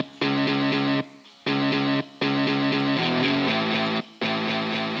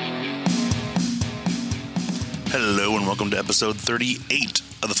Hello and welcome to episode 38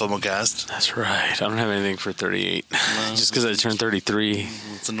 of the FOMOcast. That's right. I don't have anything for 38. Just because I turned 33.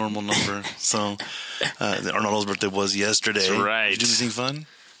 It's a normal number. So, Arnoldo's birthday was yesterday. That's right. Did you do anything fun?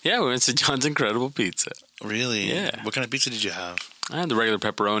 Yeah, we went to John's Incredible Pizza. Really? Yeah. What kind of pizza did you have? I had the regular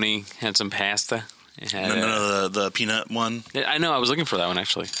pepperoni, had some pasta. No, the peanut one? I know, I was looking for that one,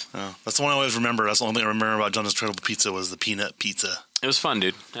 actually. Oh, that's the one I always remember. That's the only thing I remember about John's Incredible Pizza was the peanut pizza. It was fun,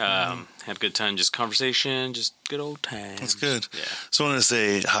 dude. Had a good time, just conversation, just good old time. That's good. Yeah. So I wanted to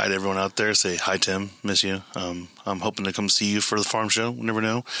say hi to everyone out there. Say hi, Tim. Miss you. I'm hoping to come see you for the farm show. We never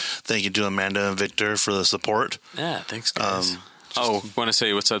know. Thank you to Amanda and Victor for the support. Yeah, thanks, guys. Want to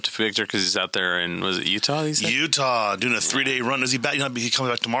say what's up to Victor because he's out there in, was it Utah? Utah, doing a 3-day run. Is he back? He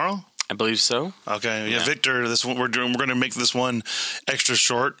coming back tomorrow? I believe so. Okay, yeah, Victor. This one we're going to make this one extra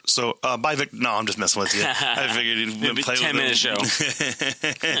short. So, bye, Victor. No, I'm just messing with you. I figured you'd play 10-minute show.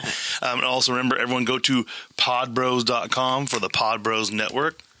 And also remember, everyone go to podbros.com for the Podbros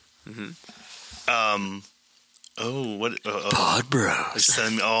Network. Mm-hmm. Pod Bros.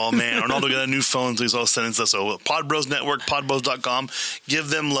 Oh man, Arnoldo got a new phone, so he's all sending stuff. So Podbros Network, podbros.com. Give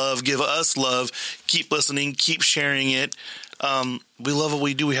them love, give us love. Keep listening, keep sharing it. We love what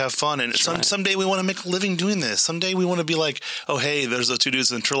we do. We have fun, and someday we want to make a living doing this. Someday we want to be like, oh hey, there's those two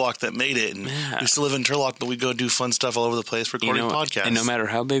dudes in Turlock that made it, and we still live in Turlock, but we go do fun stuff all over the place, recording podcasts. And no matter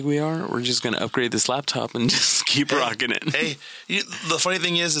how big we are, we're just going to upgrade this laptop and just keep rocking it. Hey, the funny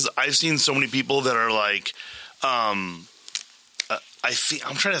thing is I've seen so many people that are like, I'm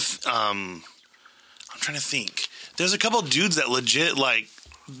trying to think. There's a couple dudes that legit like.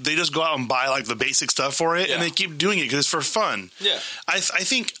 They just go out and buy like the basic stuff for it, and they keep doing it because it's for fun. Yeah, I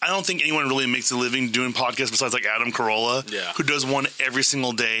don't think anyone really makes a living doing podcasts besides like Adam Carolla, who does one every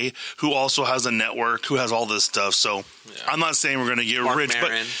single day, who also has a network, who has all this stuff. So I'm not saying we're going to get rich,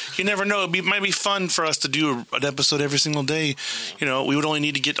 but you never know. It might be fun for us to do an episode every single day. Yeah. You know, we would only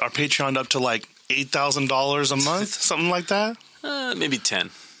need to get our Patreon up to like $8,000 a month, something like that. Maybe 10.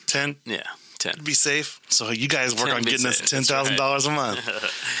 10? Yeah. 10. Be safe. So you guys work on getting us $10,000 a month.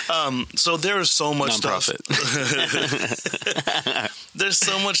 So there is so much stuff. There's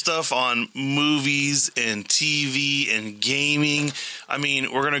so much stuff on movies and TV and gaming. I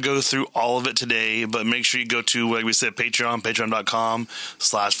mean, we're going to go through all of it today, but make sure you go to, like we said,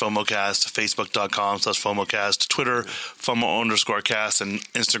 patreon.com/FOMOcast, facebook.com/FOMOcast, Twitter, FOMO_cast, and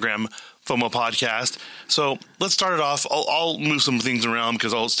Instagram, FOMO Podcast. So let's start it off. I'll move some things around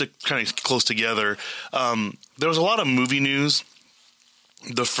because I'll stick kind of close together. There was a lot of movie news.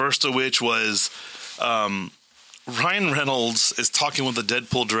 The first of which was Ryan Reynolds is talking with the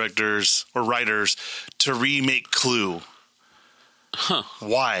Deadpool directors or writers to remake Clue. Huh.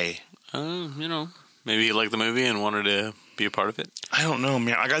 Why? Maybe he liked the movie and wanted to be a part of it. I don't know,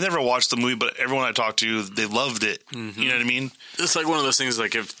 man. Like, I never watched the movie, but everyone I talked to, they loved it. Mm-hmm. You know what I mean? It's like one of those things,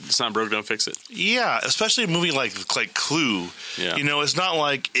 like, if it's not broke, don't fix it. Yeah, especially a movie like Clue. Yeah. You know, it's not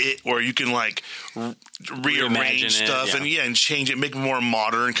like it where you can, like, rearrange stuff and change it, make it more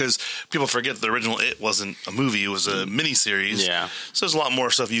modern, because people forget the original It wasn't a movie. It was a miniseries. Yeah. So there's a lot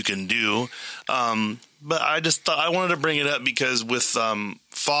more stuff you can do. But I just thought I wanted to bring it up because with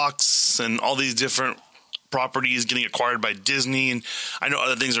Fox and all these different properties getting acquired by Disney, and I know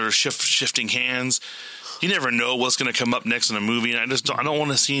other things are shifting hands. You never know what's going to come up next in a movie, and I don't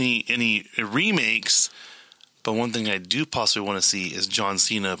want to see any remakes. But one thing I do possibly want to see is John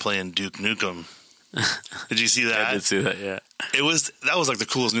Cena playing Duke Nukem. Did you see that? I did see that. Yeah, that was like the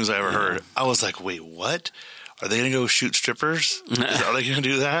coolest news I ever heard. I was like, wait, what? Are they going to go shoot strippers? Are they going to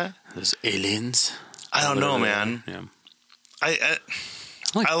do that? Those aliens. I don't know, man. Yeah. I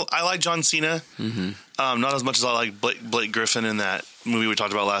like John Cena. Mm-hmm. Not as much as I like Blake Griffin in that movie we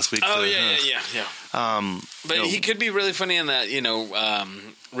talked about last week. Oh, yeah. But he could be really funny in that,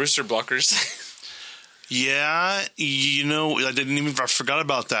 Rooster Blockers. Yeah, I forgot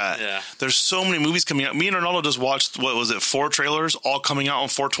about that. Yeah. There's so many movies coming out. Me and Arnoldo just watched, 4 trailers all coming out on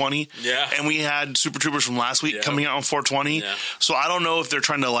 420. Yeah. And we had Super Troopers from last week coming out on 420. Yeah. So I don't know if they're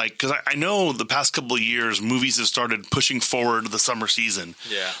trying to because I know the past couple of years movies have started pushing forward the summer season.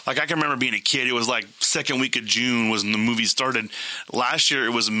 Yeah. Like I can remember being a kid, it was like second week of June was when the movies started. Last year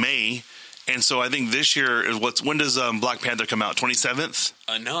it was May. And so I think this year is when does Black Panther come out? 27th?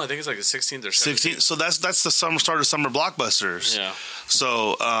 No, I think it's like the 16th or 17th. 16th. So that's the start of summer blockbusters. Yeah.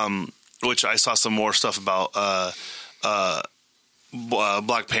 So, which I saw some more stuff about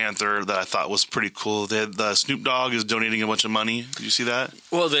Black Panther that I thought was pretty cool. The Snoop Dogg is donating a bunch of money. Did you see that?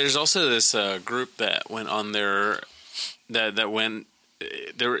 Well, there's also this group that went on there that went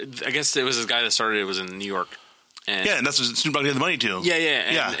there. I guess it was this guy that started. It was in New York. And that's what Snoop Dogg gave the money to.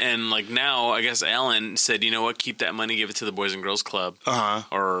 Yeah. And like now, I guess Ellen said, you know what, keep that money, give it to the Boys and Girls Club,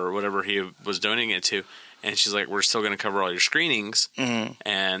 or whatever he was donating it to. And she's like, we're still going to cover all your screenings,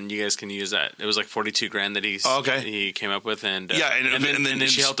 and you guys can use that. It was like $42,000 that he came up with, and then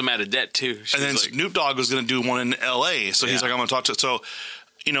she helped him out of debt too. And then Snoop Dogg was going to do one in L.A., so he's like, I'm going to talk to it. So,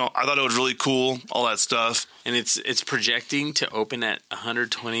 I thought it was really cool, all that stuff. And it's projecting to open at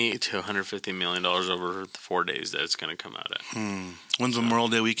 $120 to $150 million over the 4 days that it's going to come out at. When's Memorial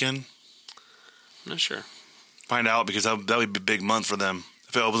Day weekend? I'm not sure. Find out, because that would be a big month for them.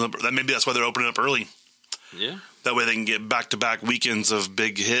 If it opens up, maybe that's why they're opening up early. Yeah. That way they can get back-to-back weekends of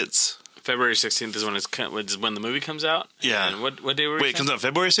big hits. February 16th is when the movie comes out. Yeah. And what day were we? Wait, it comes out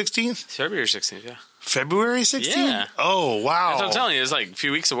February 16th? February 16th, yeah. February 16th? Yeah. Oh, wow. That's what I'm telling you. It's like a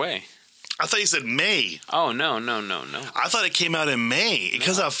few weeks away. I thought you said May. Oh, no. I thought it came out in May. It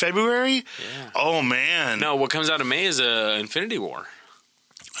comes out February? Yeah. Oh, man. No, what comes out in May is Infinity War.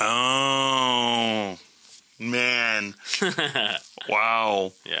 Oh, man.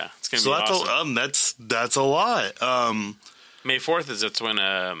 Wow. Yeah, it's gonna be awesome. That's a lot. May 4th that's when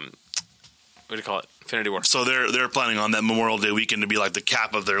what do you call it? Infinity War. So they're planning on that Memorial Day weekend to be like the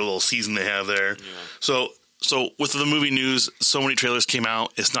cap of their little season they have there. Yeah. So with the movie news, so many trailers came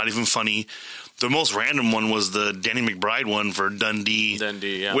out. It's not even funny. The most random one was the Danny McBride one for Dundee.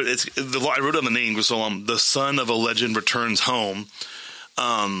 Dundee, yeah. I wrote on the name because the son of a legend returns home.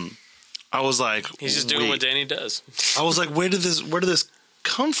 I was like, he's just doing what Danny does. I was like, where did this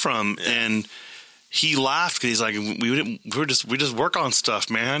come from? Yeah. And he laughed because he's like, we just work on stuff,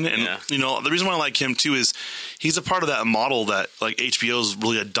 man. And the reason why I like him too is he's a part of that model that like HBO's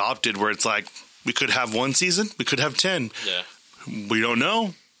really adopted, where it's like we could have one season, we could have 10. Yeah, we don't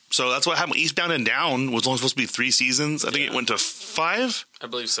know. So that's what happened. Eastbound and Down was only supposed to be 3 seasons. I think it went to 5. I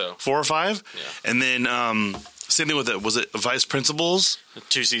believe so. 4 or 5. Yeah, and then same thing with it. Was it Vice Principals?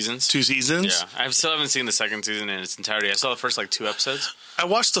 2 seasons. 2 seasons? Yeah. I still haven't seen the second season in its entirety. I saw the first 2 episodes. I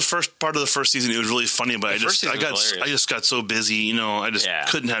watched the first part of the first season. It was really funny, but I just got so busy. I just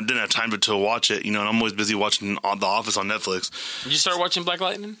didn't have time to watch it. And I'm always busy watching The Office on Netflix. Did you start watching Black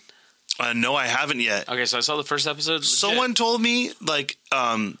Lightning? No, I haven't yet. Okay, so I saw the first episode. Someone told me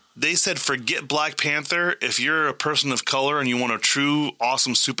they said forget Black Panther. If you're a person of color and you want a true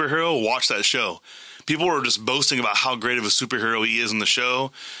awesome superhero, watch that show. People were just boasting about how great of a superhero he is in the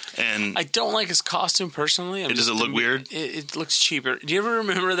show, and I don't like his costume personally. Does it look weird? It looks cheaper. Do you ever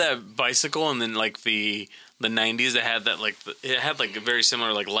remember that bicycle and then the 90s that had that it had a very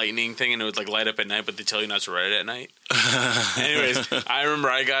similar lightning thing, and it would light up at night, but they tell you not to ride it at night. Anyways, I remember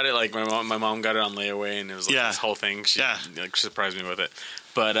I got it my mom got it on layaway, and it was this whole thing. She surprised me with it,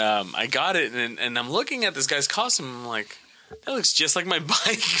 but I got it, and I'm looking at this guy's costume. I'm like, that looks just like my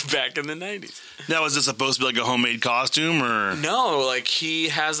bike back in the 90s. Now, is this supposed to be a homemade costume, or no? He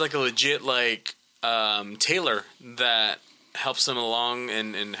has a legit tailor that helps him along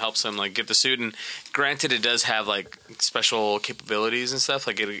and helps him get the suit. And granted, it does have special capabilities and stuff.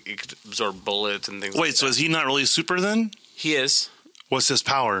 It could absorb bullets and things. Wait, so is he not really super then? He is. What's his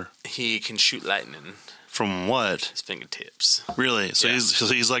power? He can shoot lightning. From what? His fingertips. Really? So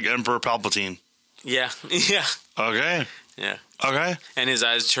he's like Emperor Palpatine. Yeah. Yeah. Okay. Yeah. Okay. And his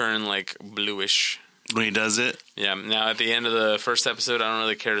eyes turn bluish when he does it. Yeah. Now at the end of the first episode, I don't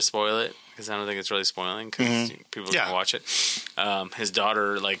really care to spoil it because I don't think it's really spoiling because people can watch it. His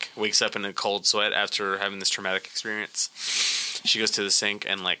daughter wakes up in a cold sweat after having this traumatic experience. She goes to the sink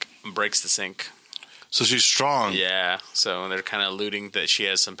and breaks the sink. So she's strong. Yeah. So they're kind of alluding that she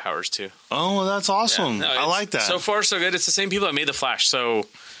has some powers too. Oh, that's awesome. Yeah. No, I like that. So far, so good. It's the same people that made The Flash. So.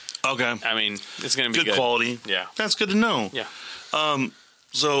 Okay. I mean, it's going to be good quality. Yeah. That's good to know. Yeah.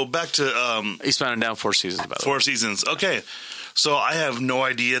 So back to Eastbound and Down, 4 seasons, by the way. 4 seasons. Okay. So I have no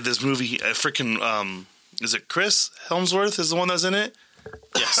idea this movie freaking is it Chris Hemsworth is the one that's in it?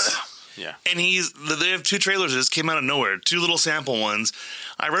 Yes. Yeah. And they have 2 trailers that just came out of nowhere, 2 little sample ones.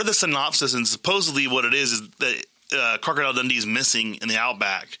 I read the synopsis, and supposedly what it is that Crocodile Dundee is missing in the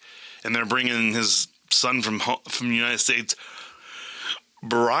outback, and they're bringing his son from the United States,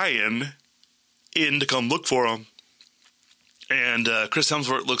 Brian, in to come look for him. And Chris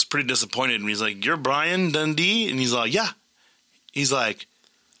Hemsworth looks pretty disappointed, and he's like, "You're Brian Dundee?" And he's like, "Yeah." He's like,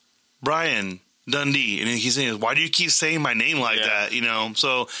 "Brian Dundee," and he's saying, "Why do you keep saying my name like that?"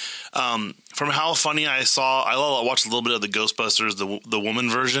 So from how funny I watched a little bit of the Ghostbusters, the woman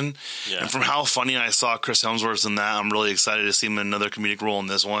version, and from how funny I saw Chris Hemsworth in that, I'm really excited to see him in another comedic role in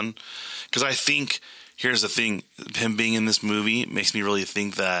this one, because I think here's the thing: him being in this movie makes me really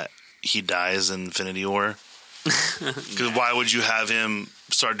think that he dies in Infinity War. Because why would you have him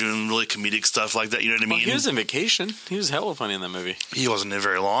start doing really comedic stuff like that. You know what I mean? Well, he was in Vacation. He was hella funny in that movie. He wasn't in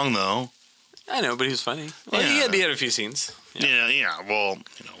very long though. I know, but he was funny. Well, he had a few scenes. Yeah. Well,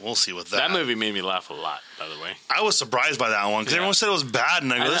 we'll see with that. That movie made me laugh a lot, by the way. I was surprised by that one because everyone said it was bad,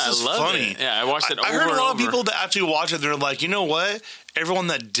 and I go, "This is funny." It. Yeah, I watched it. I heard a lot of people that actually watch it. They're like, you know what? Everyone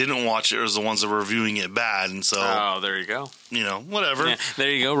that didn't watch it was the ones that were reviewing it bad, and so there you go. Whatever. Yeah, there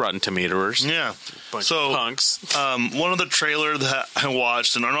you go, Rotten Tomatoes. Yeah. Bunch of punks. One of the trailer that I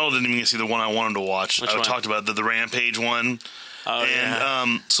watched, and Arnold didn't even get to see the one I wanted to watch. Which one? Talked about the Rampage one. Oh,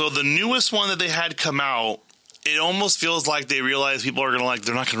 and so the newest one that they had come out, it almost feels like they realize people are gonna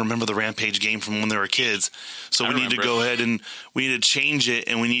they're not gonna remember the Rampage game from when they were kids. So we need to go ahead and we need to change it,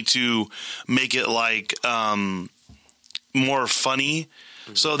 and we need to make it more funny.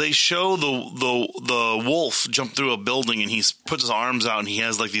 Mm-hmm. So they show the wolf jump through a building, and he puts his arms out, and he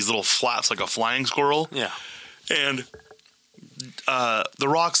has like these little flaps like a flying squirrel. Yeah. And The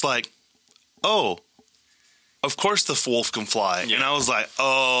Rock's like, oh, of course the wolf can fly. Yeah. And I was like,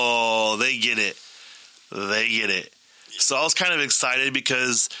 oh, they get it. They get it. So I was kind of excited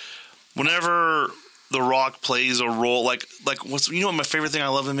because whenever The Rock plays a role, like what my favorite thing I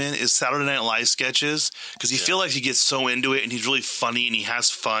love him in is Saturday Night Live sketches, because you feel like he gets so into it and he's really funny and he has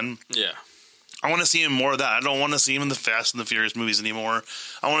fun. Yeah. I want to see him more of that. I don't want to see him in the Fast and the Furious movies anymore.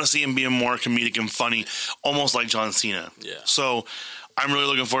 I want to see him being more comedic and funny, almost like John Cena. Yeah. So I'm really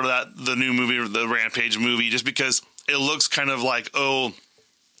looking forward to that, the new movie, the Rampage movie, just because it looks kind of like, oh,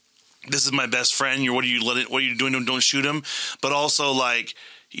 this is my best friend. What are you doing? Don't shoot him. But also like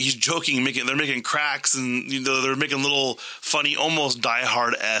he's joking, they're making cracks, and they're making little funny, almost Die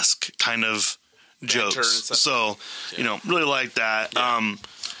Hard-esque kind of jokes. So really like that. Yeah.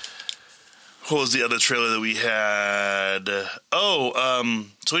 What was the other trailer that we had? So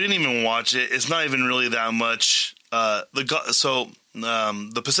we didn't even watch it. It's not even really that much. The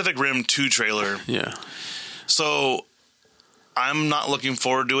Pacific Rim 2 trailer. Yeah. So I'm not looking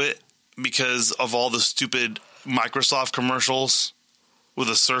forward to it because of all the stupid Microsoft commercials with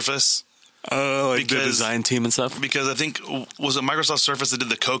a Surface. Oh, like the design team and stuff? Because I think, was it Microsoft Surface that did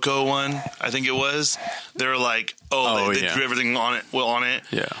the Coco one? I think it was. They were like, they drew everything on it.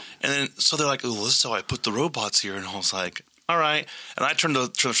 Yeah. And then, so they're like, oh, this is how I put the robots here. And I was like, all right. And I turned the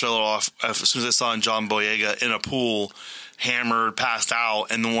trailer off as soon as I saw John Boyega in a pool, hammered, passed out,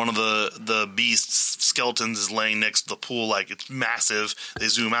 and then one of the beast's skeletons is laying next to the pool, like it's massive. They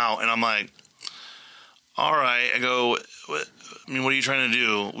zoom out, and I'm like, all right. I go, what are you trying to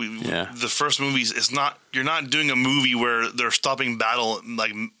do? The first movie is not. You're not doing a movie where they're stopping battle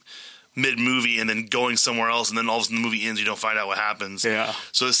like mid-movie and then going somewhere else, and then all of a sudden the movie ends. You don't find out what happens. Yeah.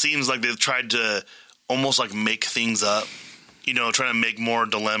 So it seems like they've tried to almost like make things up. Trying to make more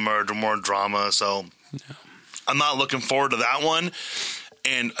dilemma or more drama. So I'm not looking forward to that one.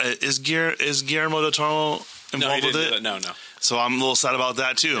 And is Guillermo del Toro involved with it? No. So I'm a little sad about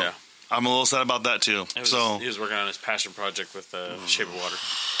that too. Yeah. I'm a little sad about that too. He was working on his passion project with Shape of Water.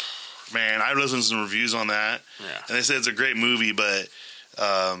 Man, I listened to some reviews on that. Yeah. And they said it's a great movie, but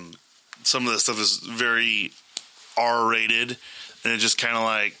some of the stuff is very R-rated, and it's just kind of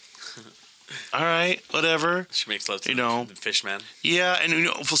like, all right, whatever. She makes love to the fish man. Yeah, and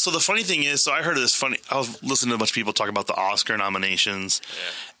so the funny thing is, I heard this funny. I was listening to a bunch of people talk about the Oscar nominations,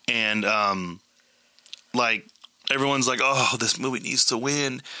 and like everyone's like, "Oh, this movie needs to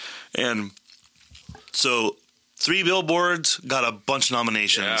win," and so 3 Billboards got a bunch of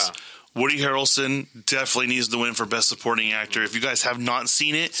nominations. Yeah. Woody Harrelson definitely needs to win for Best Supporting Actor. If you guys have not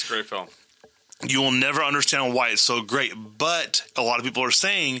seen it, it's a great film. You will never understand why it's so great. But a lot of people are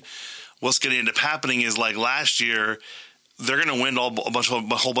saying what's going to end up happening is like last year, they're going to win a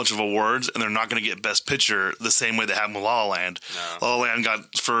whole bunch of awards, and they're not going to get Best Picture the same way they have with La La Land. No. La La Land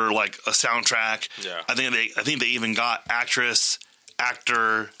got for like a soundtrack. Yeah. I think they even got actress,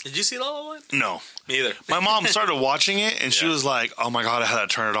 actor. Did you see La La Land? No. Me either. My mom started watching it, and she was like, "Oh my god, I had to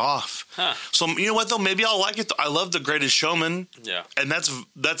turn it off." Huh. So you know what though? Maybe I'll like it. I love The Greatest Showman. Yeah. And that's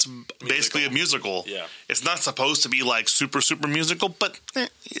basically a musical. Yeah. It's not supposed to be like super musical, but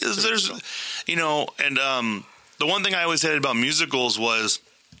there's and the one thing I always hated about musicals was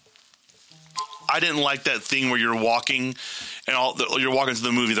I didn't like that thing where you're walking and you're walking to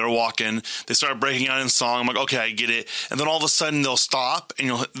the movie. They're walking. They start breaking out in song. I'm like, okay, I get it. And then all of a sudden they'll stop, and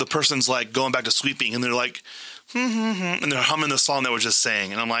the person's like going back to sweeping, and they're like, and they're humming the song that was just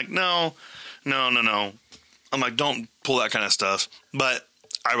sang. And I'm like, no. I'm like, don't pull that kind of stuff. But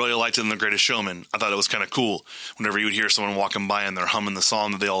I really liked it in The Greatest Showman. I thought it was kind of cool whenever you would hear someone walking by and they're humming the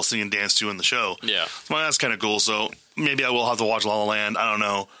song that they all sing and dance to in the show. Yeah. Well, that's kind of cool. So maybe I will have to watch La La Land. I don't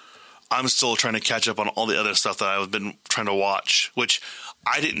know. I'm still trying to catch up on all the other stuff that I've been trying to watch, which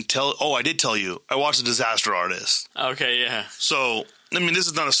I didn't tell. Oh, I did tell you. I watched The Disaster Artist. Okay, yeah. So, I mean, this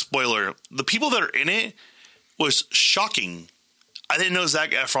is not a spoiler. The people that are in it was shocking. I didn't know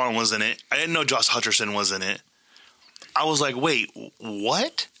Zac Efron was in it. I didn't know Josh Hutcherson was in it. I was like, wait,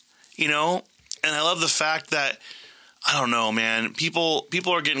 what? You know? And I love the fact that, I don't know, man. People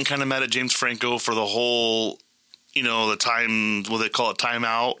are getting kind of mad at James Franco for the whole, you know, the time, what they call it, time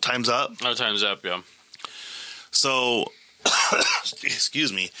out, time's up. Oh, time's up, yeah. So,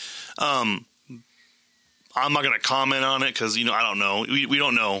 excuse me. I'm not going to comment on it because, you know, I don't know. We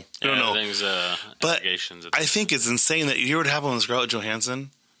don't know. We don't know. But I think it's insane that you hear what happened with Scarlett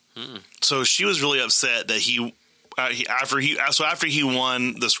Johansson. So she was really upset that after he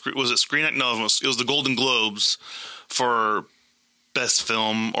won was it Screen? No, it was the Golden Globes for Best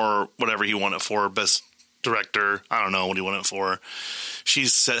Film or whatever he won it for, Best Director. I don't know what he won it for. She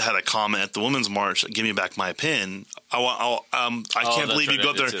had a comment at the Women's March. Give me back my pin. I can't believe you go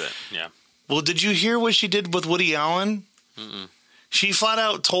up there. Yeah. Well, did you hear what she did with Woody Allen? Mm-mm. She flat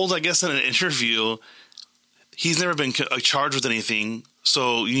out told, I guess, in an interview, he's never been charged with anything,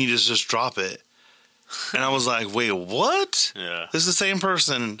 so you need to just drop it. And I was like, wait, what? Yeah. This is the same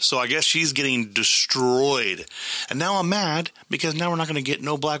person. So I guess she's getting destroyed. And now I'm mad because now we're not going to get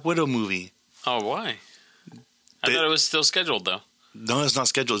no Black Widow movie. Oh, why? I thought it was still scheduled, though. No, it's not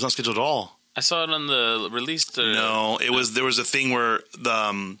scheduled. It's not scheduled at all. I saw it on the release. No, it was. There was a thing where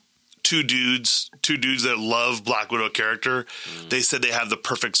the two dudes that love Black Widow character, they said they have the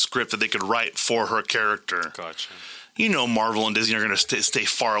perfect script that they could write for her character. Gotcha. You know, Marvel and Disney are going to stay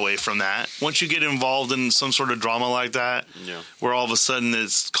far away from that. Once you get involved in some sort of drama like that, where all of a sudden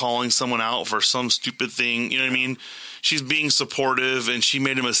it's calling someone out for some stupid thing, you know what I mean? She's being supportive and she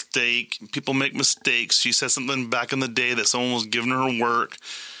made a mistake. People make mistakes. She said something back in the day that someone was giving her work.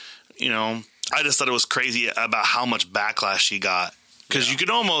 You know, I just thought it was crazy about how much backlash she got. Because you could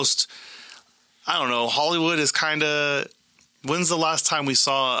almost, I don't know, Hollywood is kind of, when's the last time we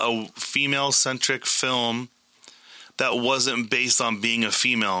saw a female-centric film that wasn't based on being a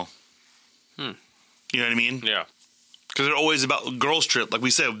female? You know what I mean? Yeah. Because they're always about Girls Trip. Like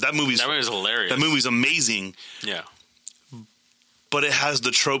we said, that movie's hilarious. That movie's amazing. Yeah. But it has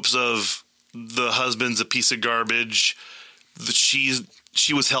the tropes of the husband's a piece of garbage.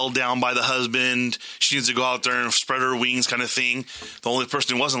 She was held down by the husband. She needs to go out there and spread her wings kind of thing. The only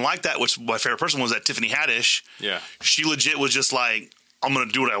person who wasn't like that, which my favorite person was that Tiffany Haddish. Yeah. She legit was just like, I'm going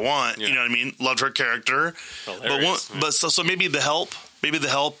to do what I want. Yeah. You know what I mean? Loved her character. Hilarious. But so maybe the help,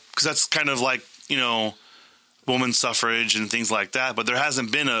 because that's kind of like, you know, woman suffrage and things like that. But there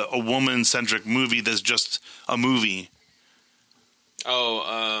hasn't been a woman-centric movie that's just a movie.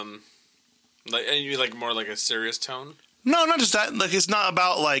 Oh, and you like more like a serious tone? No, not just that. Like, it's not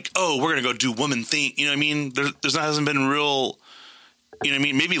about like, oh, we're gonna go do woman thing. You know what I mean? Hasn't been real. You know what I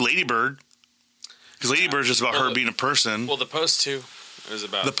mean? Maybe Lady Bird, because Lady Bird's just about her being a person. Well, The Post too is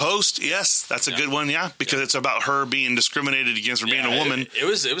about The Post. Yes, that's a good one. Yeah, because it's about her being discriminated against for being a woman. It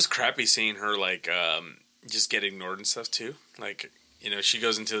was crappy seeing her like just get ignored and stuff too. Like, you know, she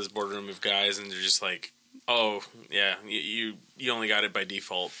goes into this boardroom of guys and they're just like, oh yeah, you only got it by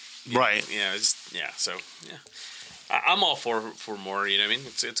default, right? So I'm all for more. You know what I mean?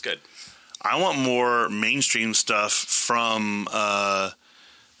 It's good. I want more mainstream stuff from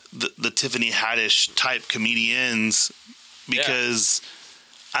the Tiffany Haddish type comedians because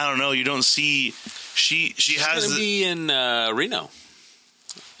I don't know. You don't see she's has going to be in Reno.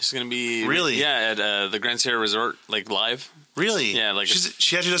 She's going to be at the Grand Sierra Resort, like live. Really? Yeah, like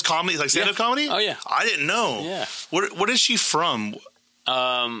she actually does comedy, like stand-up comedy. Oh yeah, I didn't know. Yeah, what is she from?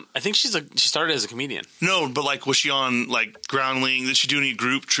 I think she started as a comedian. No, but like, was she on like Groundling? Did she do any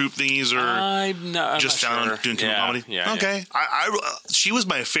troop thingies, or I'm just found doing comedy? Yeah. Okay, I she was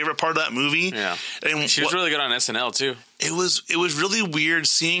my favorite part of that movie. Yeah, and she was really good on SNL too. It was really weird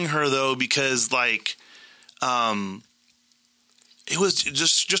seeing her though, because like, it was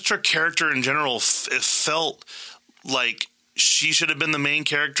just her character in general. It felt like she should have been the main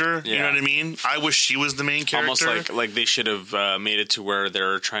character. Yeah. You know what I mean? I wish she was the main character. Almost like they should have made it to where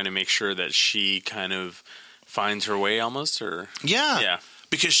they're trying to make sure that she kind of finds her way almost, or yeah.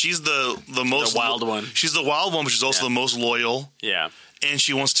 Because she's the most wild one. She's the wild one, but she's also the most loyal. Yeah. And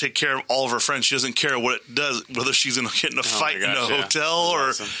she wants to take care of all of her friends. She doesn't care what it does, whether she's going to get in a fight in a hotel or,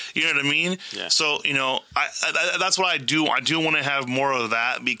 awesome. You know what I mean? Yeah. So, you know, I that's what I do. I do want to have more of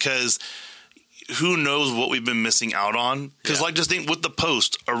that, because who knows what we've been missing out on? Because like, just think with The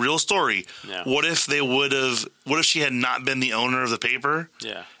Post, a real story. Yeah. What if she had not been the owner of the paper?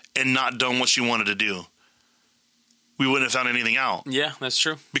 Yeah. And not done what she wanted to do? we wouldn't have found anything out. Yeah, that's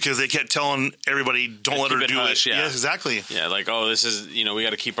true. Because they kept telling everybody, don't let her do it. Yeah. Yes, exactly. Yeah, like, oh, this is, we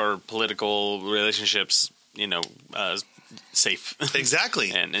got to keep our political relationships, safe.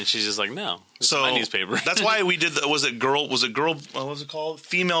 Exactly. and she's just like, no, this is my newspaper. That's why we did, was it girl, what was it called?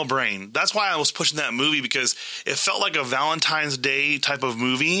 Female Brain. That's why I was pushing that movie, because it felt like a Valentine's Day type of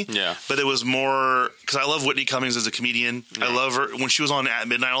movie. Yeah. But it was more, because I love Whitney Cummings as a comedian. Yeah. I love her when she was on At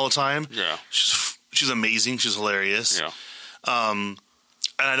Midnight all the time. Yeah. She's amazing. She's hilarious. Yeah. And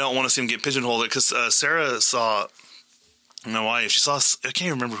I don't want to see him get pigeonholed, because Sarah saw, my wife, she saw, I can't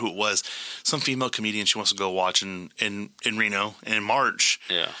remember who it was, some female comedian she wants to go watch in Reno in March.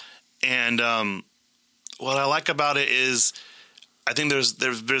 Yeah. And what I like about it is, I think there's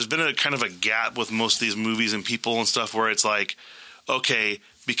been a kind of a gap with most of these movies and people and stuff, where it's like, okay,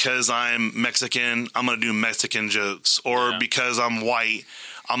 because I'm Mexican, I'm going to do Mexican jokes, or because I'm white,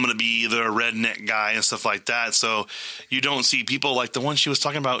 I'm going to be the redneck guy and stuff like that. So you don't see people like the one she was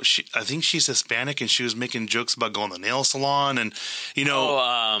talking about. I think she's Hispanic, and she was making jokes about going to the nail salon, and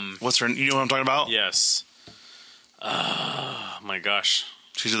what's her? You know what I'm talking about? Yes. Oh my gosh.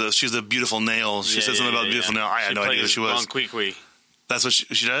 She's the beautiful nails. She said something about beautiful nail. I had no idea who she was. Bon Qui. That's what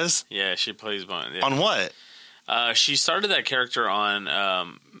she does? Yeah, she plays Bon. Yeah. On what? She started that character on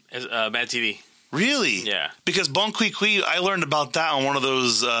Mad TV. Really? Yeah. Because Bon Qui, I learned about that on one of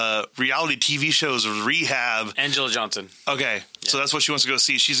those reality TV shows, Rehab. Angela Johnson. Okay. Yeah. So that's what she wants to go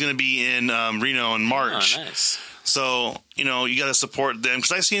see. She's going to be in Reno in March. Oh, nice. So, you got to support them.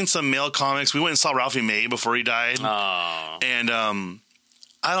 Because I've seen some male comics. We went and saw Ralphie May before he died. Oh. And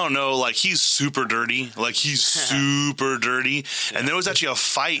I don't know, like, he's super dirty. Like, he's super dirty. Yeah. And there was actually a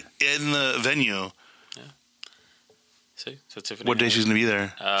fight in the venue. See? So Tiffany what day she's going to be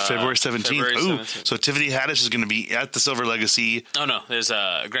there? February 17th. February 17th. So Tiffany Haddish is going to be at the Silver Legacy. Oh, no. There's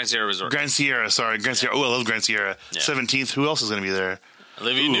Grand Sierra Resort. Grand Sierra. Oh, I love Grand Sierra. Yeah. 17th. Who else is going to be there?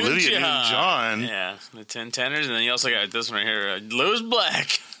 Olivia Newton-John. John. Yeah. The 10 Tenors. And then you also got this one right here. Lewis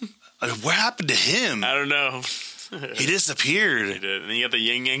Black. What happened to him? I don't know. He disappeared. He did. And then you got the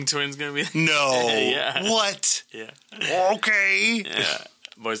Yang Yang twins going to be there. No. Yeah. What? Yeah. Okay. Yeah.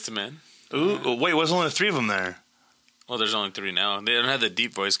 Boys to Men. Ooh, wait, was only 3 of them there? Well, there's only 3 now. They don't have the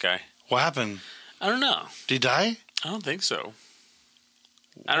deep voice guy. What happened? I don't know. Did he die? I don't think so.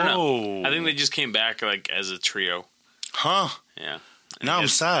 I don't know. I think they just came back like as a trio. Huh? Yeah. Now I'm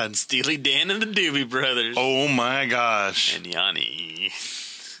sad. Steely Dan and the Doobie Brothers. Oh my gosh. And Yanni.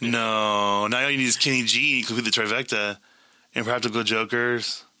 No. Now all you need is Kenny G. You complete the trifecta. Impractical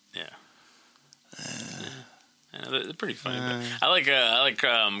Jokers. Yeah. They're pretty funny. But I like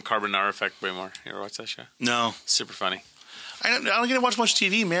Carbonara Effect way more. You ever watch that show? No. Super funny. I don't get to watch much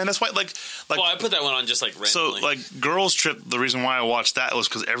TV, man. That's why, like. Well, I put that one on just like randomly. So, like, Girls Trip. The reason why I watched that was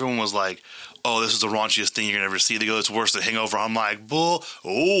because everyone was like, "Oh, this is the raunchiest thing you're gonna ever see." They go, "It's worse than Hangover." I'm like, "Bull!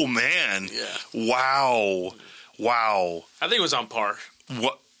 Oh man! Yeah! Wow! I think it was on par.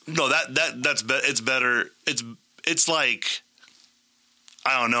 What? No, that's it's better. It's like."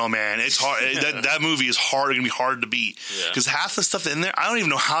 I don't know, man. It's hard. that movie is hard. It's gonna be hard to beat because half the stuff in there, I don't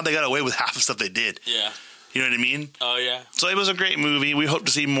even know how they got away with half the stuff they did. Yeah, you know what I mean? Oh yeah. So it was a great movie. We hope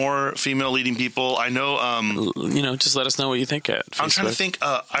to see more female leading people. I know. Just let us know what you think. At Facebook. I'm trying to think.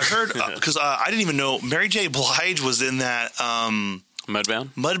 I heard because I didn't even know Mary J. Blige was in that.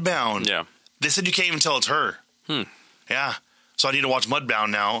 Mudbound. Mudbound. Yeah. They said you can't even tell it's her. Yeah. So I need to watch Mudbound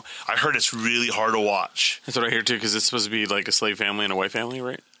now. I heard it's really hard to watch. That's what I hear too, because it's supposed to be like a slave family and a white family,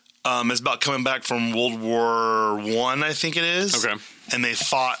 right? It's about coming back from World War I, I think it is. Okay. And they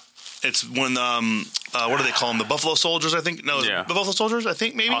fought. It's when what do they call them? The Buffalo Soldiers, I think. No, the Buffalo Soldiers, I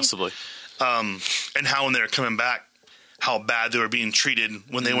think maybe. Possibly. And how when they're coming back, how bad they were being treated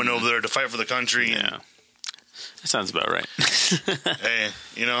when they went over there to fight for the country. Yeah. That sounds about right. Hey,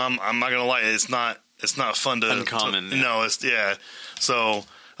 I'm not gonna lie. It's not fun to uncommon. No, it's So,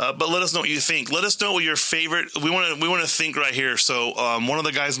 but let us know what you think. Let us know what your favorite. We want to think right here. So, one of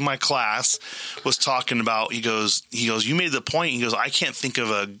the guys in my class was talking about. He goes. You made the point. He goes. I can't think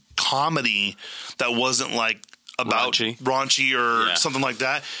of a comedy that wasn't like about raunchy or something like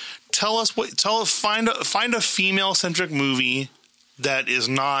that. Tell us. Find a female centric movie that is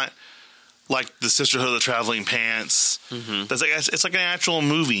not like the Sisterhood of the Traveling Pants. Mm-hmm. That's like it's like an actual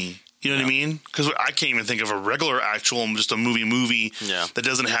movie. You know what I mean? Because I can't even think of a regular actual, just a movie that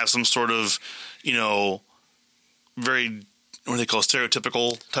doesn't have some sort of, very, what do they call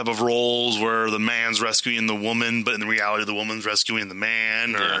stereotypical type of roles where the man's rescuing the woman, but in the reality the woman's rescuing the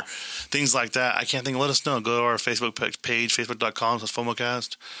man or things like that. I can't think. Let us know. Go to our Facebook page,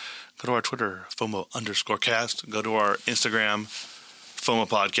 facebook.com/FOMOcast. Go to our Twitter, FOMO_cast. Go to our Instagram, FOMO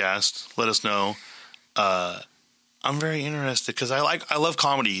Podcast. Let us know. I'm very interested because I love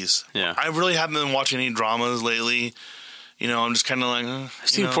comedies. Yeah. I really haven't been watching any dramas lately. You know, I'm just kind of like... I've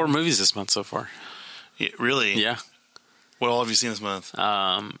seen 4 movies this month so far. Yeah, really? Yeah. What all have you seen this month?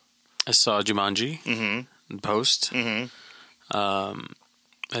 I saw Jumanji. Mm-hmm. Post. Mm-hmm.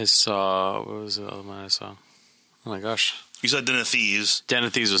 I saw... What was the other one I saw? Oh, my gosh. You said Den of Thieves. Den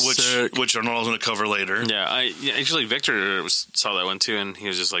of Thieves was sick. Which Arnold's going to cover later. Yeah, actually, Victor saw that one, too, and he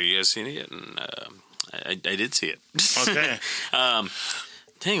was just like, you guys seen it yet? And I did see it. Okay.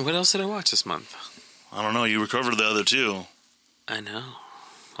 Dang, what else did I watch this month? I don't know. You recovered the other 2. I know.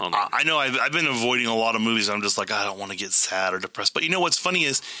 Hold on. I know I've been avoiding a lot of movies. I'm just like, I don't want to get sad or depressed. But you know what's funny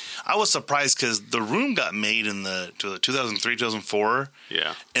is I was surprised because The Room got made in the 2003, 2004.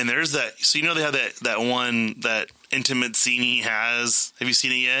 Yeah. And there's that. So you know they have that intimate scene he has. Have you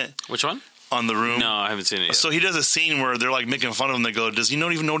seen it yet? Which one? On The Room. No, I haven't seen it yet. So he does a scene where they're like making fun of him. They go, does he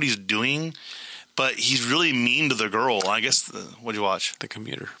not even know what he's doing? But he's really mean to the girl. I guess, what'd you watch? The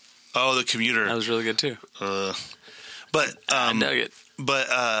Commuter. Oh, The Commuter. That was really good, too. But I dug it.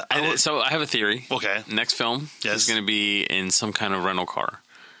 But so I have a theory. Okay. Next film is going to be in some kind of rental car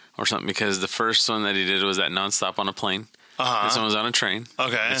or something because the first one that he did was that nonstop on a plane. This one was on a train.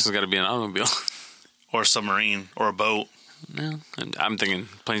 Okay. This one's got to be an automobile. Or a submarine or a boat. No, I'm thinking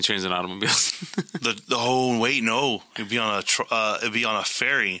planes, trains, and automobiles. It'd be on a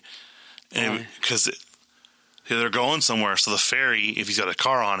ferry, and because they're going somewhere. So the ferry, if he's got a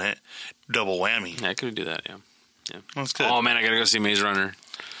car on it, double whammy. Yeah, I could do that. Yeah. That's good. Oh man, I gotta go see Maze Runner.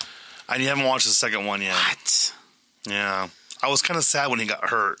 I haven't watched the second one yet. What? Yeah, I was kind of sad when he got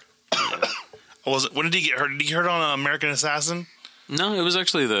hurt. When did he get hurt? Did he get hurt on American Assassin? No, it was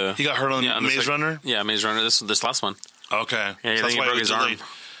actually he got hurt on Maze Runner. Yeah, Maze Runner. This last one. Okay, yeah, so that's why he broke his arm.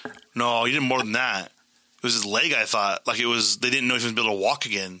 No, he did more than that. It was his leg. I thought like it was. They didn't know if he was able to walk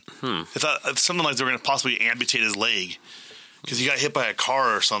again. I thought something like they were going to possibly amputate his leg because he got hit by a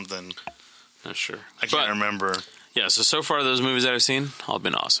car or something. Not sure. I can't remember. Yeah, so far those movies that I've seen, all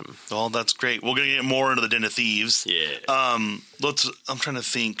been awesome. Well, that's great. We're going to get more into the Den of Thieves. Yeah. I'm trying to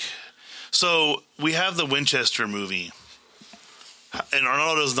think. So we have the Winchester movie, and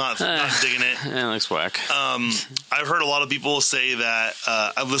Arnoldo's not digging it. It looks whack. I've heard a lot of people say that.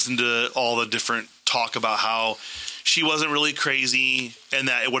 I've listened to all the different talk about how she wasn't really crazy, and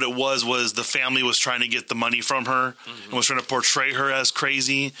that what it was the family was trying to get the money from her and was trying to portray her as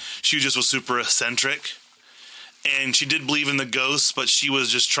crazy. She just was super eccentric. And she did believe in the ghosts, but she was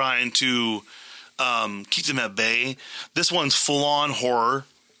just trying to keep them at bay. This one's full-on horror.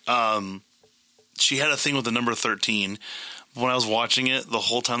 She had a thing with the number 13. When I was watching it, the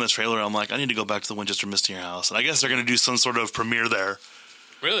whole time the trailer, I'm like, I need to go back to the Winchester Mystery House. And I guess they're going to do some sort of premiere there.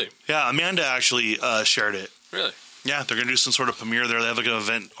 Really? Yeah, Amanda actually shared it. Really? Yeah, they're going to do some sort of premiere there. They have like an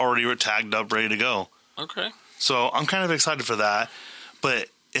event already tagged up, ready to go. Okay. So I'm kind of excited for that. But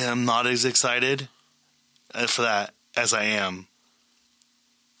I'm not as excited for that as I am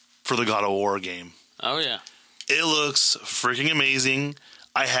for the God of War game. Oh, yeah. It looks freaking amazing.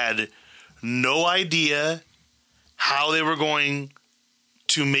 I had no idea how they were going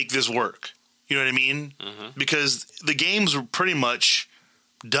to make this work. You know what I mean? Because the games were pretty much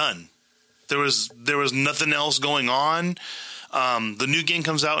done. There was nothing else going on. The new game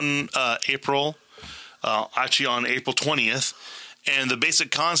comes out in April, actually on April 20th. And the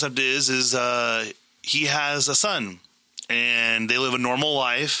basic concept is he has a son, and they live a normal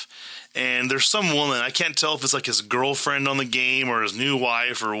life. And there's some woman, I can't tell if it's like his girlfriend on the game or his new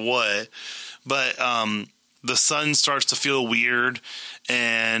wife or what, but the son starts to feel weird,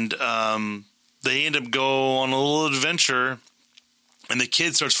 and they end up go on a little adventure, and the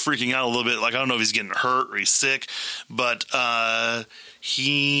kid starts freaking out a little bit. Like, I don't know if he's getting hurt or he's sick, but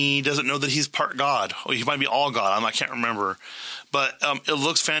he doesn't know that he's part God. Or he might be all God. I can't remember. But it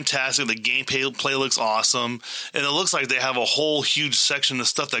looks fantastic. The gameplay looks awesome. And it looks like they have a whole huge section of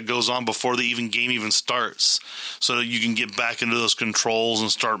stuff that goes on before the game even starts. So that you can get back into those controls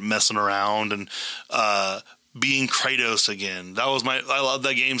and start messing around and being Kratos again. I love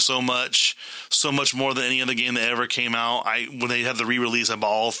that game so much more than any other game that ever came out. When they had the re-release, I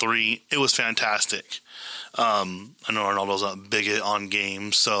bought all 3. It was fantastic. I know Arnoldo's not big on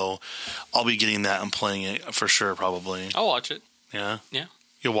games, so I'll be getting that and playing it for sure, probably. I'll watch it. Yeah? Yeah.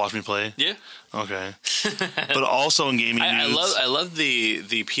 You'll watch me play? Yeah. Okay. But also in gaming news... I love the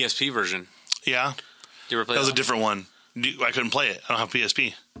PSP version. Yeah? Did you ever play that? Was a different one. I couldn't play it. I don't have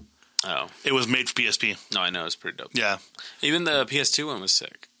PSP. Oh. It was made for PSP. No, I know. It's pretty dope. Yeah. Even the PS2 one was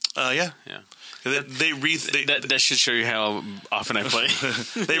sick. Yeah. Yeah. That should show you how often I play.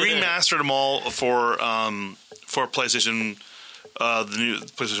 They remastered them all for PlayStation the new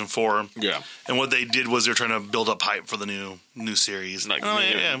PlayStation 4. Yeah. And what they did was they're trying to build up hype for the new series. Like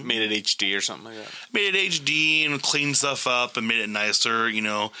made it HD or something like that. Made it HD and cleaned stuff up and made it nicer,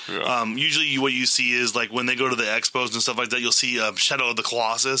 Yeah. Usually what you see is like when they go to the expos and stuff like that, you'll see Shadow of the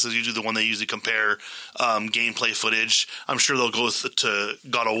Colossus is usually the one they usually compare gameplay footage. I'm sure they'll go to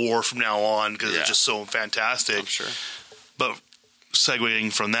God of War from now on because it's just so fantastic. I'm sure. But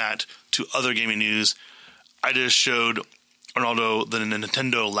segueing from that to other gaming news, I just showed Arnaldo the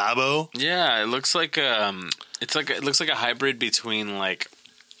Nintendo Labo. Yeah, it looks like it looks like a hybrid between like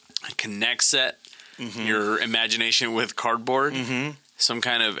a Kinect set, your imagination with cardboard, some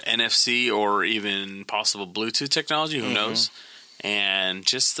kind of NFC or even possible Bluetooth technology. Who knows? And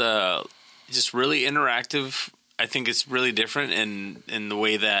just really interactive. I think it's really different in the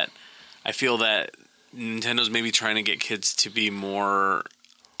way that I feel that Nintendo's maybe trying to get kids to be more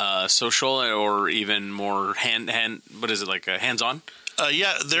social or even more hands-on?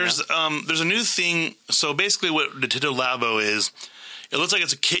 There's a new thing. So basically what Nintendo Labo is, it looks like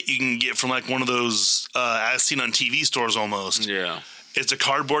it's a kit you can get from like one of those as seen on TV stores almost. Yeah. It's a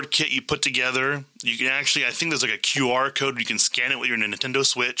cardboard kit you put together. You can actually, I think there's like a QR code. You can scan it with your Nintendo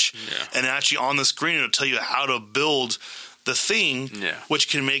Switch. Yeah. And actually on the screen it'll tell you how to build the thing, which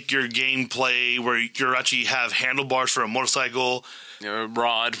can make your gameplay where you actually have handlebars for a motorcycle, a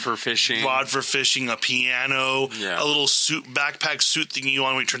rod for fishing, a piano, a little backpack suit thing you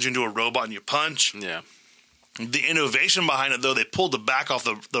on when it turns you into a robot and you punch. Yeah. The innovation behind it, though, they pulled the back off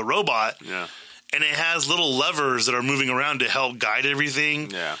the robot. Yeah. And it has little levers that are moving around to help guide everything.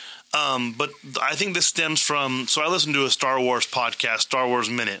 Yeah. But I think this stems from, so I listened to a Star Wars podcast, Star Wars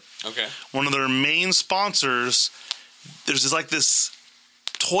Minute. Okay. One of their main sponsors, there's this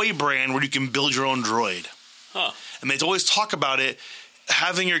toy brand where you can build your own droid. Huh. And they always talk about it,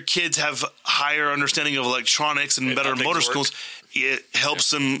 having your kids have higher understanding of electronics and better motor skills. It helps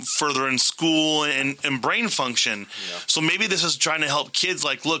them further in school and brain function. Yeah. So maybe this is trying to help kids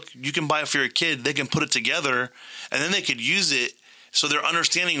look, you can buy it for your kid. They can put it together and then they could use it. So they're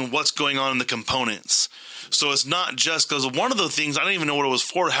understanding what's going on in the components. So it's not just because one of the things, I don't even know what it was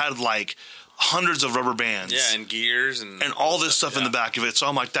for, it had hundreds of rubber bands. Yeah, and gears. And all this stuff in the back of it. So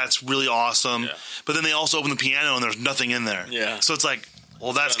I'm like, that's really awesome. Yeah. But then they also open the piano and there's nothing in there. Yeah. So it's like,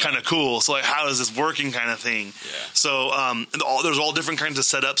 well, that's kind of cool. So how is this working kind of thing? Yeah. So there's all different kinds of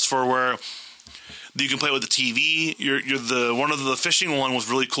setups for where you can play with the TV. One of the fishing one was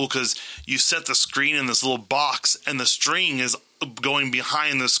really cool because you set the screen in this little box and the string is going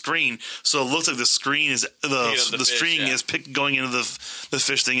behind the screen, so it looks like the screen is the string is going into the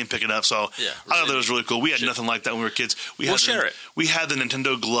fish thing and pick it up. So I thought that was really cool. We had nothing like that when we were kids. We'll share it. We had the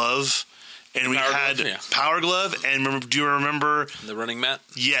Nintendo Glove. And we had Power Glove, and do you remember the running mat?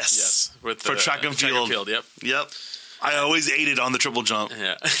 Yes, for track and field. Yep. I always ate it on the triple jump.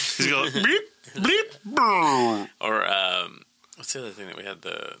 Yeah, you go bleep bleep boom. Or what's the other thing that we had?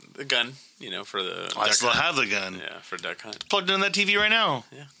 The gun, for the. I still have the gun. Yeah, for duck hunt. Plugged in that TV right now.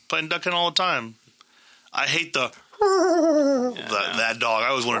 Yeah, playing duck hunt all the time. I hate that dog. I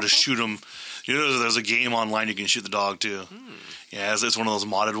always wanted to shoot him. There's a game online you can shoot the dog too. Yeah, it's one of those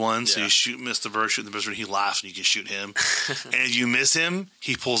modded ones. Yeah. So you shoot the bird, he laughs and you can shoot him. And if you miss him,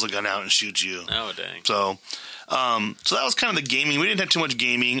 he pulls a gun out and shoots you. Oh, dang. So that was kind of the gaming. We didn't have too much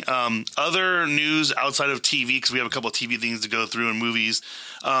gaming. Other news outside of TV, because we have a couple of TV things to go through and movies.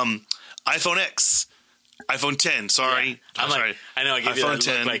 iPhone X. iPhone 10, sorry. Yeah. Sorry. I know, I gave you that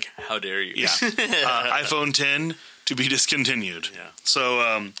 10. Look how dare you. Yeah. iPhone 10 to be discontinued. Yeah.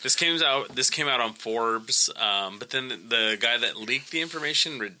 So this came out on Forbes, but then the guy that leaked the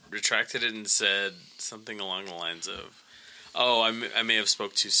information retracted it and said something along the lines of, "Oh, I may have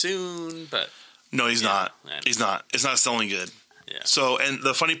spoke too soon," but no, he's not. He's not. It's not selling good. Yeah. So, and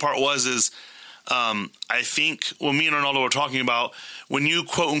the funny part is I think when me and Arnaldo were talking about when you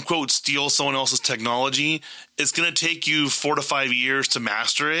quote unquote steal someone else's technology, it's going to take you 4 to 5 years to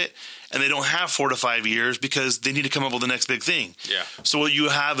master it. And they don't have 4 to 5 years because they need to come up with the next big thing. Yeah. So what you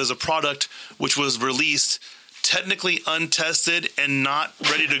have is a product which was released technically untested and not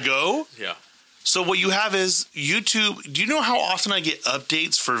ready to go. Yeah. So what you have is YouTube. Do you know how often I get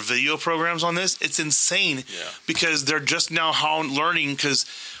updates for video programs on this? It's insane. Yeah. Because they're just now learning because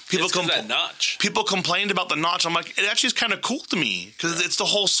people that notch. People complained about the notch. I'm like, it actually is kind of cool to me because it's the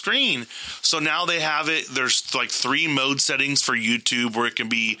whole screen. So now they have it. There's 3 mode settings for YouTube where it can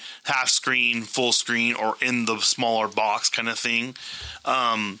be half screen, full screen, or in the smaller box kind of thing.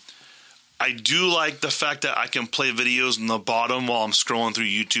 I do like the fact that I can play videos in the bottom while I'm scrolling through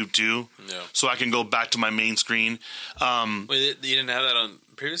YouTube too. Yeah. So I can go back to my main screen. Wait, you didn't have that on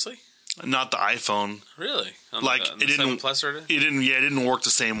previously? Not the iPhone. Really? Like it didn't. 7 Plus or it didn't. Yeah, it didn't work the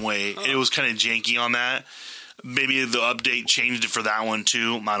same way. Oh. It was kind of janky on that. Maybe the update changed it for that one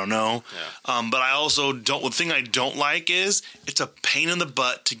too. I don't know. Yeah. But I also don't. The thing I don't like is it's a pain in the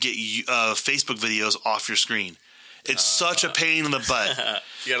butt to get Facebook videos off your screen. It's such a pain in the butt.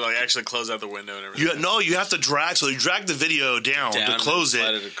 You gotta actually close out the window and everything. You have to drag. So you drag the video down to close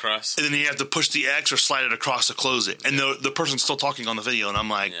slide it across, and then you have to push the X or slide it across to close it. And the person's still talking on the video, and I'm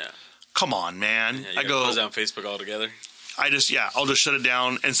like, come on, man. I go close down Facebook altogether. I'll just shut it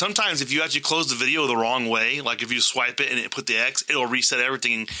down. And sometimes if you actually close the video the wrong way, like if you swipe it and it put the X, it'll reset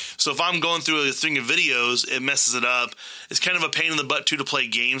everything. So if I'm going through a string of videos, it messes it up. It's kind of a pain in the butt too to play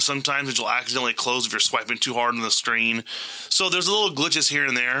games sometimes, which you'll accidentally close if you're swiping too hard on the screen. So there's little glitches here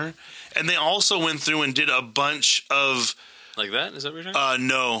and there. And they also went through and did a bunch of... Like that? Is that what you're talking about?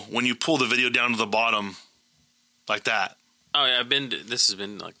 No. When you pull the video down to the bottom, like that. Oh, yeah. This has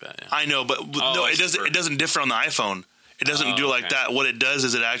been like that, yeah. I know, but it doesn't differ on the iPhone. It doesn't do like that. What it does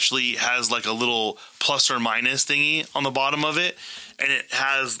is it actually has like a little plus or minus thingy on the bottom of it, and it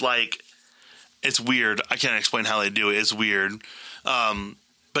has like, it's weird. I can't explain how they do it. It's weird.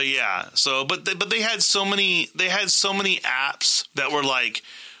 But yeah. So, but they had so many apps that were like,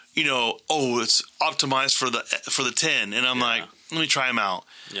 it's optimized for the 10, and I'm like, let me try them out.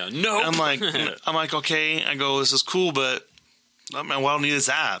 Yeah. No. I'm like, okay. I go, this is cool, but. I don't need this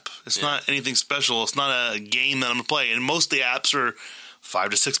app. It's not anything special. It's not a game that I'm going to play. And most of the apps are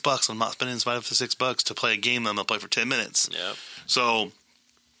 $5 to $6. I'm not spending $5 to $6 to play a game that I'm going to play for 10 minutes. Yep. So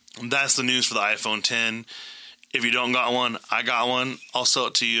that's the news for the iPhone 10. If you don't got one, I got one. I'll sell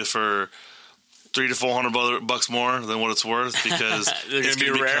it to you for $300 to $400 more than what it's worth because it's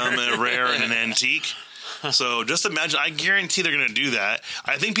going to become a rare and an antique. So just imagine, I guarantee they're going to do that.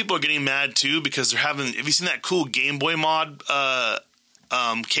 I think people are getting mad too because they're having, have you seen that cool Game Boy mod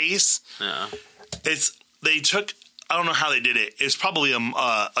case? Yeah. They took, I don't know how they did it. It's probably like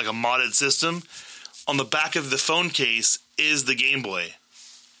a modded system. On the back of the phone case is the Game Boy.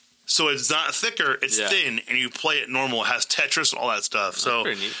 So it's not thicker, it's thin, and you play it normal. It has Tetris and all that stuff. So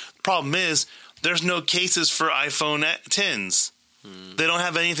the problem is there's no cases for iPhone 10s. They don't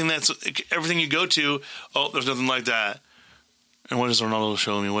have anything that's everything you go to. Oh, there's nothing like that. And what is Ronaldo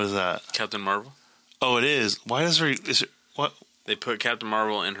showing me? What is that? Captain Marvel. Oh, it is. Why is it what? They put Captain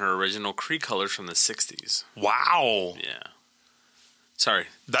Marvel in her original Kree colors from the 60s. Wow. Yeah. Sorry.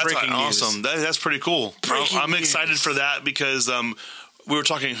 That's awesome. That's pretty cool. I'm excited for that because we were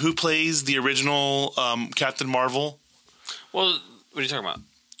talking who plays the original Captain Marvel. Well, what are you talking about?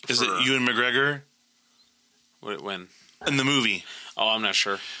 Is it Ewan McGregor? When? In the movie. Oh, I'm not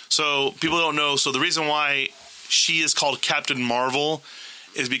sure. So people don't know. So the reason why she is called Captain Marvel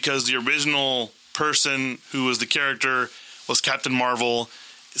is because the original person who was the character was Captain Marvel.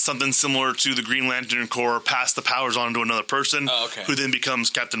 Something similar to the Green Lantern Corps, passed the powers on to another person who then becomes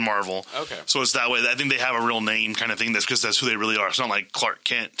Captain Marvel. Okay. So it's that way. I think they have a real name kind of thing. That's because that's who they really are. It's not like Clark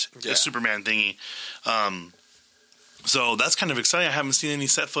Kent, a Superman thingy. So that's kind of exciting. I haven't seen any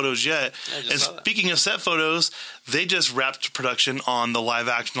set photos yet. And speaking of set photos, they just wrapped production on the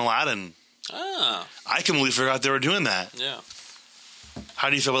live-action Aladdin. Ah. I completely forgot they were doing that. Yeah. How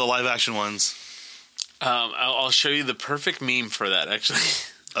do you feel about the live-action ones? I'll show you the perfect meme for that, actually.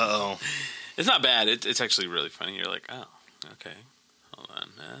 Uh-oh. It's not bad. It's actually really funny. You're like, oh, okay. Hold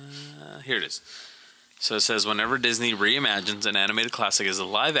on. Here it is. So it says, whenever Disney reimagines an animated classic as a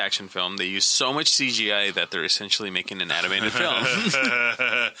live-action film, they use so much CGI that they're essentially making an animated film.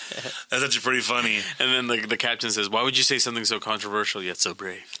 That's actually pretty funny. And then the caption says, why would you say something so controversial yet so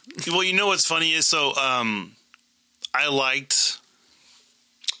brave? Well, you know what's funny is, so I liked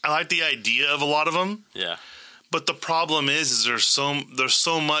the idea of a lot of them. Yeah. But the problem is there's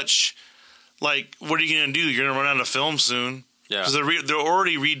so much, like, what are you going to do? You're going to run out of film soon. Yeah. Because they're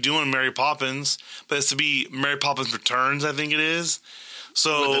already redoing Mary Poppins, but it's to be Mary Poppins Returns, I think it is.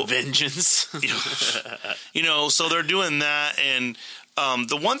 So with a vengeance. So they're doing that. And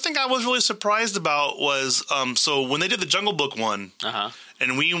the one thing I was really surprised about was, so when they did the Jungle Book one,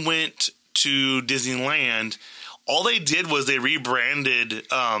 and we went to Disneyland, all they did was they rebranded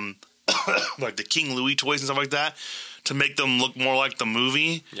like the King Louis toys and stuff like that to make them look more like the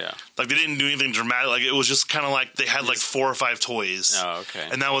movie. Yeah. Like they didn't do anything dramatic. Like it was just kind of like they had like 4 or 5 toys. Oh, okay.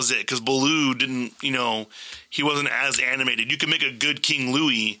 And that was it. Because Baloo didn't, he wasn't as animated. You could make a good King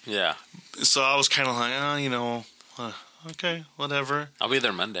Louis. Yeah. So I was kind of like, okay, whatever. I'll be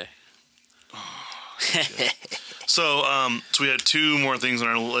there Monday. So we had 2 more things on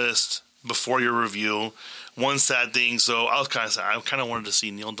our list before your review. One sad thing. So I was kind of sad. I kind of wanted to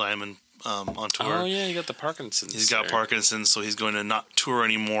see Neil Diamond on tour. Oh yeah, he got the Parkinson's. He's got Parkinson's, so he's going to not tour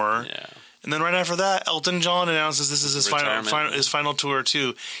anymore. Yeah. And then right after that, Elton John announces this is his final tour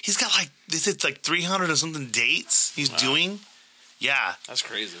too. He's got it's like 300 and something dates he's doing. Yeah, that's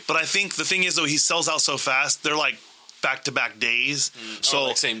crazy. But I think the thing is though, he sells out so fast. They're like back-to-back days. So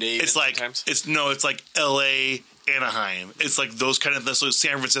like same day. It's like sometimes? It's like L.A. Anaheim. It's like those kind of so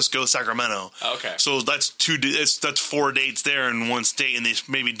San Francisco, Sacramento. Okay. So that's 4 dates there in one state, and they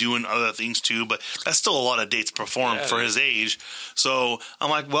may be doing other things too. But that's still a lot of dates performed for his age. So I'm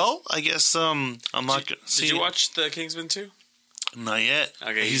like, well, I guess I'm not. Did you watch the Kingsman 2? Not yet.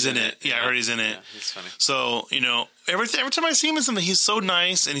 Okay, he's in it. Yeah, I heard he's in it. Yeah, he's funny. So every time I see him in something, he's so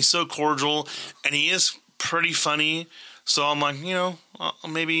nice and he's so cordial, and he is pretty funny. So I'm like,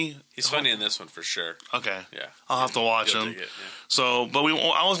 maybe he's funny in this one for sure. Okay, yeah, I'll have to watch him. So, but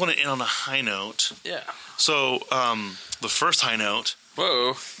I always want to end on a high note. Yeah. So, the first high note.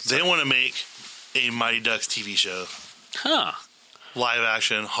 Whoa. They want to make a Mighty Ducks TV show. Huh. Live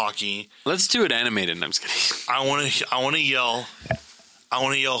action hockey. Let's do it animated. I'm just kidding. I want to yell. I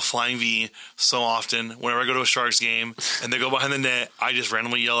want to yell Flying V so often. Whenever I go to a Sharks game and they go behind the net, I just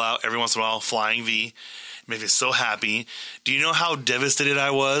randomly yell out every once in a while, Flying V. Makes me so happy. Do you know how devastated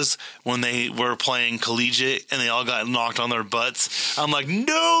I was when they were playing collegiate and they all got knocked on their butts? I'm like,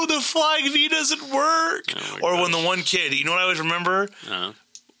 no, the Flying V doesn't work. Or when the one kid, you know what I always remember? Uh-huh.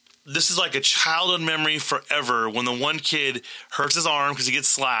 This is like a childhood memory forever. When the one kid hurts his arm because he gets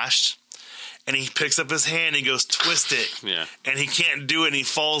slashed, and he picks up his hand and he goes, twist it. Yeah. And he can't do it, and he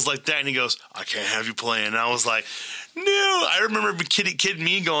falls like that, and he goes, I can't have you playing. And I was like, no. I remember kid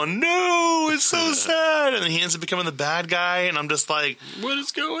me going, no, it's so sad. And then he ends up becoming the bad guy, and I'm just like, what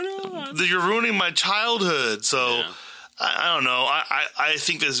is going on? You're ruining my childhood. So, yeah. I don't know. I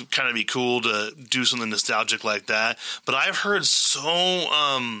think this would kind of be cool to do something nostalgic like that. But I've heard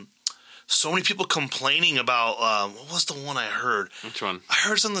so many people complaining about what was the one I heard? Which one? I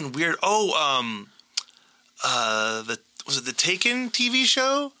heard something weird. Was it the Taken TV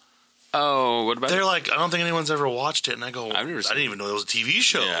show? Oh, what about They're like, I don't think anyone's ever watched it, and I go, I didn't even know it was a TV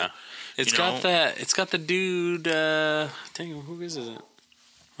show. Yeah. It's got the dude dang, who is it?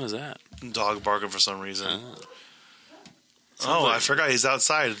 What is that? Dog barking for some reason. I forgot he's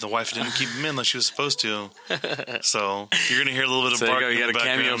outside. The wife didn't keep him in like she was supposed to. So you're gonna hear a little bit of barking. You got a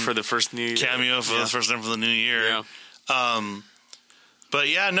cameo for the first new year. Cameo for the first time for the new year. Yeah. But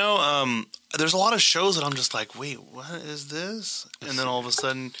yeah, no. There's a lot of shows that I'm just like, wait, what is this? And then all of a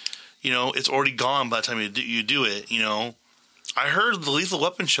sudden, it's already gone by the time you do it. I heard the Lethal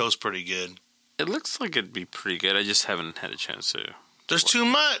Weapon show is pretty good. It looks like it'd be pretty good. I just haven't had a chance to. There's too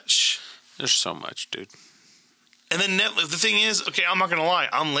much. There's so much, dude. And then the thing is, okay, I'm not gonna lie,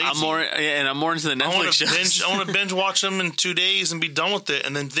 I'm lazy. I'm more into the Netflix shows. I want to binge watch them in 2 days and be done with it,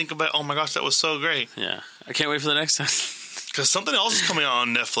 and then think about, oh my gosh, that was so great. Yeah, I can't wait for the next time. Because something else is coming out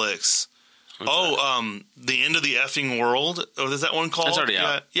on Netflix. The End of the Effing World. Or is that one called? That's already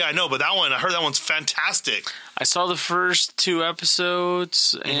out. Yeah, I know, but that one, I heard that one's fantastic. I saw the first 2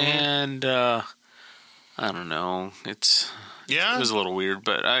 episodes, and I don't know. It was a little weird,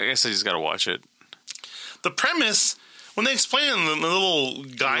 but I guess I just got to watch it. The premise, when they explained it, the little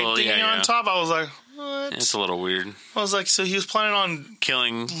guide thingy on top, I was like, what? It's a little weird. I was like, so he was planning on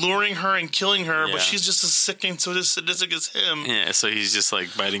luring her and killing her, but she's just as sickening sadistic as him. Yeah, so he's just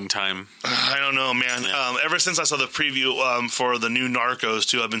like biding time. I don't know, man. Yeah. Ever since I saw the preview for the new Narcos,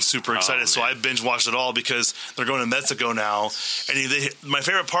 too, I've been super excited. So I binge watched it all because they're going to Mexico now. And my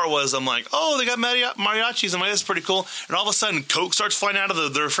favorite part was, I'm like, oh, they got mariachis. I'm like, that's pretty cool. And all of a sudden, Coke starts flying out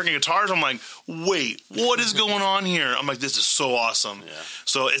of their freaking guitars. I'm like, wait, what is going on here? I'm like, this is so awesome. Yeah.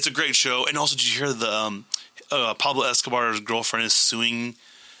 So it's a great show. And also, did you hear the Pablo Escobar's girlfriend is suing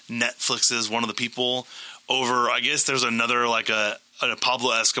Netflix's one of the people over, I guess there's another like a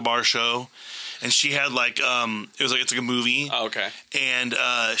Pablo Escobar show, and she had it's like a movie. Oh, okay. And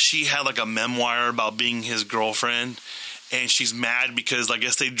she had like a memoir about being his girlfriend, and she's mad because I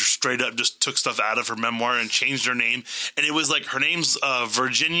guess they straight up just took stuff out of her memoir and changed her name, and it was like her name's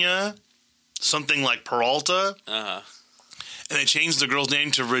Virginia something like Peralta. Uh-huh. And they changed the girl's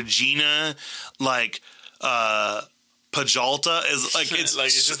name to Regina, Pajalta.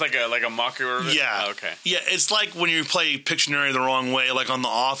 It's just like a mockery. Yeah. Oh, okay. Yeah, it's like when you play Pictionary the wrong way, like on The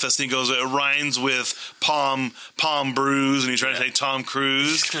Office, and he goes, it rhymes with Palm Bruise, and he's trying to say Tom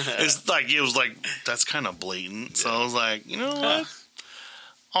Cruise. It was like that's kind of blatant. Yeah. So I was like, you know what?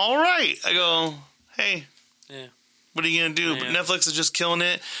 All right. I go, hey, what are you gonna do? Yeah. But Netflix is just killing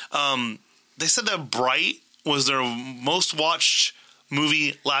it. They said that Bright was their most watched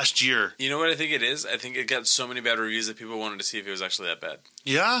movie last year. You know what I think it is? I think it got so many bad reviews that people wanted to see if it was actually that bad.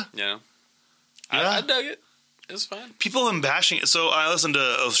 Yeah? Yeah. Yeah. I dug it. It was fine. People have been bashing it. So I listened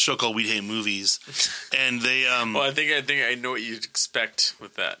to a show called We Hate Movies, and they. Well, I think I know what you'd expect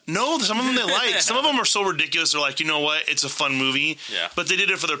with that. No, some of them they like. Some of them are so ridiculous. They're like, you know what? It's a fun movie. Yeah. But they did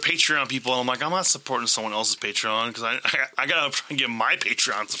it for their Patreon people, and I'm like, I'm not supporting someone else's Patreon because I gotta try and get my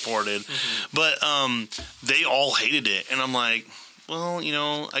Patreon supported. Mm-hmm. But they all hated it, and I'm like, well,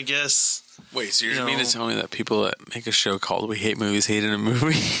 I guess. Wait, so you're mean to tell me that people that make a show called We Hate Movies hated a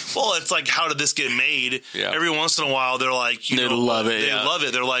movie? Well, it's like, how did this get made? Yeah. Every once in a while, they're like, they love it. They love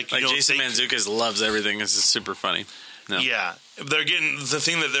it. They're like Jason Mantzoukas loves everything. This is super funny. No. Yeah. They're getting the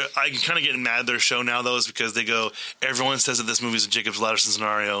thing that I kind of get mad at their show now, though, is because they go, everyone says that this movie is a Jacob's Ladder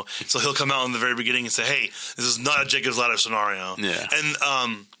scenario. So he'll come out in the very beginning and say, hey, this is not a Jacob's Ladder scenario. Yeah.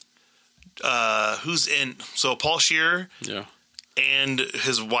 And who's in? So Paul Scheer. Yeah. And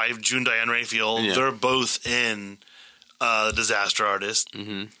his wife, June Diane Raphael, they're both in Disaster Artist.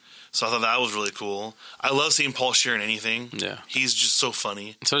 Mm-hmm. So I thought that was really cool. I love seeing Paul Scheer in anything. Yeah. He's just so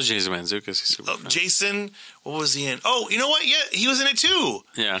funny. So is Jason Mantzoukas. He's super funny. Jason, what was he in? Oh, you know what? Yeah, he was in it too.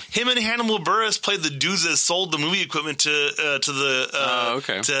 Yeah. Him and Hannibal Buress played the dudes that sold the movie equipment to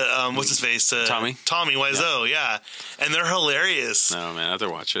what's his face? To Tommy Wiseau, yeah. And they're hilarious. No, man, I have to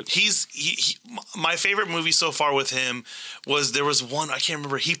watch it. My favorite movie so far with him there was one, I can't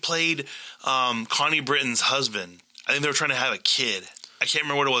remember. He played Connie Britton's husband. I think they were trying to have a kid. I can't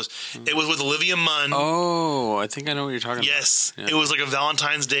remember what it was. It was with Olivia Munn. Oh, I think I know what you're talking yes. about. Yes. It was like a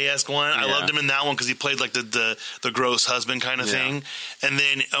Valentine's Day-esque one. Yeah. I loved him in that one because he played like the gross husband kind of thing. And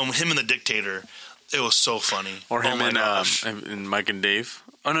then him and the Dictator. It was so funny. Or him and Mike and Dave.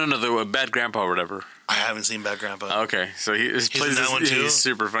 Oh, no, the Bad Grandpa or whatever. I haven't seen Bad Grandpa. Okay, so he plays that one too? He's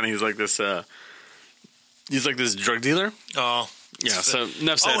super funny. He's like this drug dealer. Oh. Yeah, so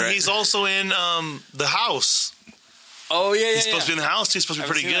enough said, right? He's also in The House. Oh, yeah, He's supposed to be in The House. He's supposed to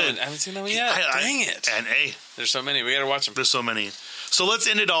be pretty good. I haven't seen that one yet. Dang it. And hey. There's so many. We got to watch them. There's so many. So let's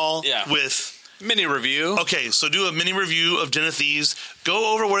end it all with... mini review. Okay, so do a mini review of Den of Thieves.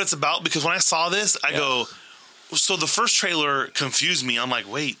 Go over what it's about, because when I saw this, I go... So the first trailer confused me. I'm like,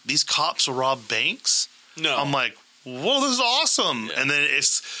 wait, these cops will rob banks? No. I'm like, whoa, this is awesome. Yeah. And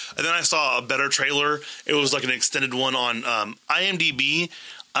then I saw a better trailer. It was like an extended one on IMDb.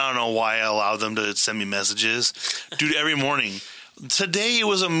 I don't know why I allowed them to send me messages. Dude, every morning. Today it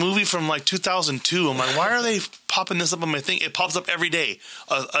was a movie from like 2002. I'm like, why are they popping this up on my thing? It pops up every day.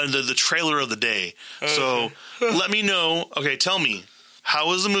 The trailer of the day. So let me know. Okay, tell me. How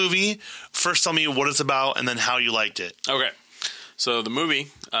was the movie? First, tell me what it's about, and then how you liked it. Okay. So the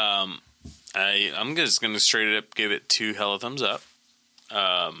movie, I'm just going to straight up give it 2 hella thumbs up.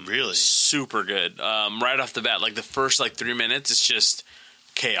 Really? Super good. Right off the bat, like the first 3 minutes, it's just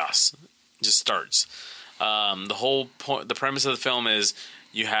chaos. It just starts. The whole point, the premise of the film is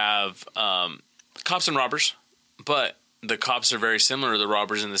you have cops and robbers, but the cops are very similar to the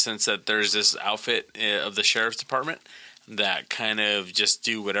robbers in the sense that there's this outfit of the sheriff's department that kind of just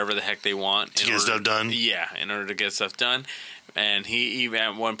do whatever the heck they want to get stuff done. Yeah, in order to get stuff done. And he even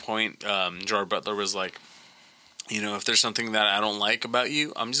at one point, Gerard Butler was like, if there's something that I don't like about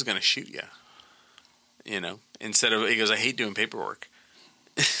you, I'm just going to shoot you. Instead of, he goes, I hate doing paperwork.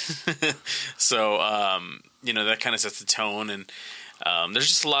 So, that kind of sets the tone. And there's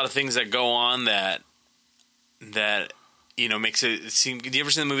just a lot of things that go on that makes it seem. Did you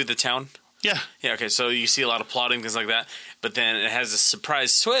ever see the movie The Town? Yeah. Yeah, okay, so you see a lot of plotting, things like that, but then it has a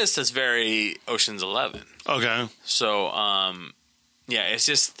surprise twist that's very Ocean's 11. Okay. So,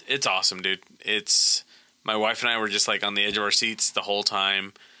 it's awesome, dude. My wife and I were just on the edge of our seats the whole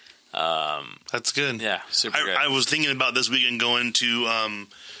time. That's good. Yeah, super good. I was thinking about this weekend going to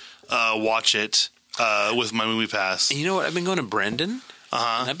watch it with my Movie Pass. And you know what? I've been going to Brendan.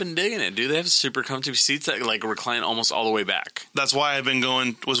 Uh-huh. I've been digging it, dude. They have super comfy seats that recline almost all the way back. That's why I've been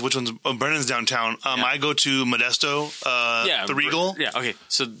going. Which one's? Oh, Brendan's downtown. I go to Modesto, the Regal. Yeah, okay.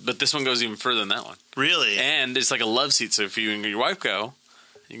 So, but this one goes even further than that one. Really? And it's like a love seat. So if you and your wife go,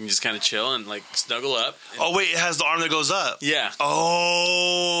 you can just kind of chill and snuggle up. Oh wait, it has the arm that goes up. Yeah.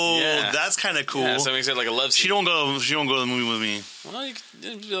 Oh, yeah. That's kind of cool. Yeah, so it makes it like a love seat. She don't go to the movie with me. Well, you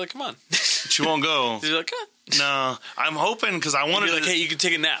can be like, come on. She won't go. She's like, no. I'm hoping because I wanted to. Hey, you can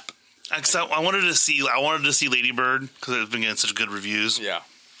take a nap. I wanted to see Lady Bird because it's been getting such good reviews. Yeah.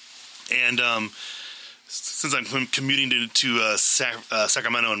 And since I'm commuting to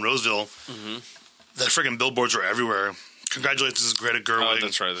Sacramento and Roseville, the freaking billboards are everywhere. Congratulations, Greta Gerwig. Oh,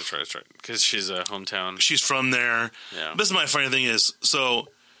 that's right. Because she's a hometown. She's from there. Yeah. This is my funny thing is, so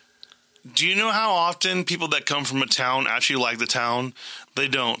Do you know how often people that come from a town actually like the town? They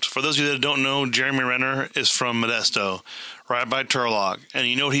don't. For those of you that don't know, Jeremy Renner is from Modesto, right by Turlock. And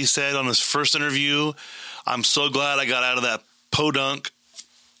you know what he said on his first interview? I'm so glad I got out of that podunk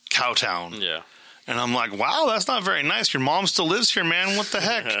cow town. Yeah. And I'm like, wow, that's not very nice. Your mom still lives here, man. What the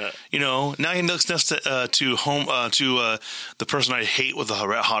heck? You know, now he looks next to the person I hate with a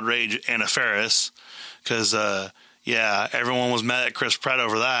hot rage, Anna Faris, because yeah, everyone was mad at Chris Pratt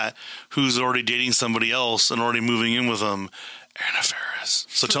over that, who's already dating somebody else and already moving in with them. Anna Faris.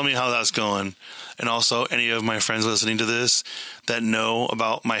 So tell me how that's going. And also, any of my friends listening to this that know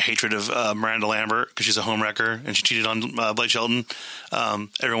about my hatred of Miranda Lambert, because she's a homewrecker and she cheated on Blake Shelton,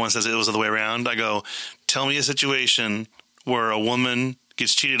 everyone says it was the other way around. I go, tell me a situation where a woman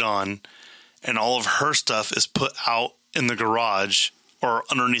gets cheated on and all of her stuff is put out in the garage or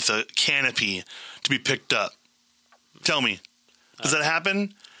underneath a canopy to be picked up. Tell me. Does that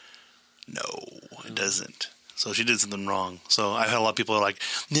happen? No, it doesn't. So she did something wrong. So I had a lot of people are like,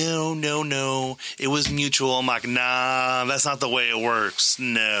 no, it was mutual. I'm like, nah, that's not the way it works.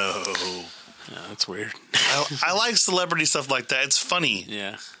 No. Yeah, that's weird. I like celebrity stuff like that. It's funny.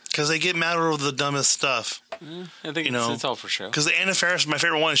 Yeah. Because they get mad over the dumbest stuff. I think it's all for show. Because Anna Faris, my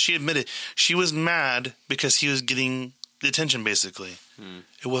favorite one, she admitted she was mad because he was getting the attention, basically.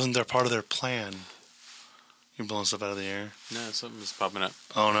 It wasn't their part of their plan. You're blowing stuff out of the air. No, something's popping up.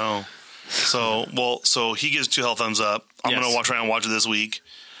 Oh, no. So he gives 2 thumbs up. I'm going to try and watch it this week.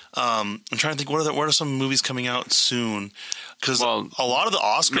 I'm trying to think, what are some movies coming out soon? Because a lot of the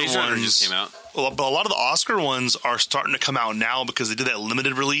Oscar ones just came out. But a lot of the Oscar ones are starting to come out now because they did that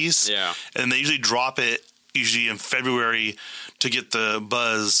limited release. Yeah. And they usually drop it in February to get the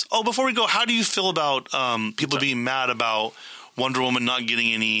buzz. Oh, before we go, how do you feel about people being mad about Wonder Woman not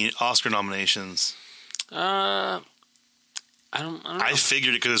getting any Oscar nominations? I don't know. I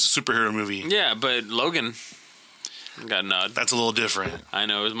figured it because it's a superhero movie. Yeah, but Logan got a nod. That's a little different. I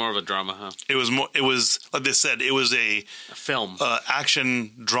know. It was more of a drama, huh? It was like they said, it was a film.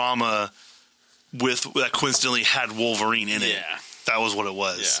 Action drama that coincidentally had Wolverine in it. Yeah. That was what it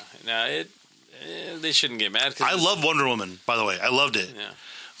was. Yeah. Now, they shouldn't get mad. I love Wonder Woman, by the way. I loved it. Yeah.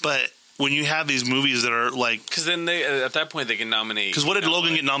 But when you have these movies that are like... Because then at that point they can nominate... Because what did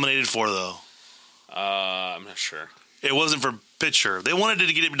Logan get nominated for, though? I'm not sure. It wasn't for picture. They wanted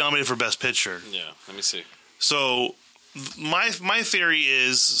to get it nominated for Best Picture. Yeah, let me see. So my theory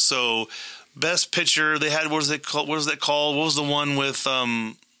is, Best Picture, they had, what was that called? What was the one with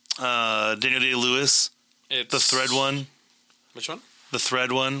Daniel Day-Lewis? The Thread one? Which one? The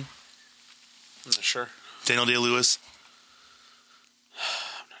Thread one. I'm not sure. Daniel Day-Lewis?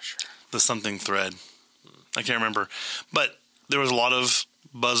 I'm not sure. The something Thread. I can't remember. But there was a lot of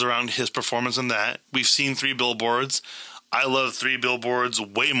buzz around his performance in that. We've seen 3 Billboards. I love 3 Billboards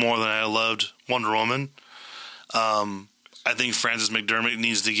way more than I loved Wonder Woman. I think Frances McDermott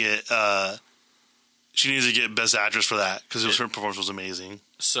needs to get Best Actress for that because her performance was amazing.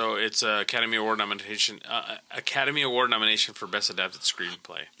 So it's Academy Award nomination for Best Adapted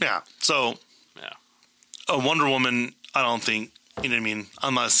Screenplay. Yeah. So a Wonder Woman, I don't think, you know what I mean?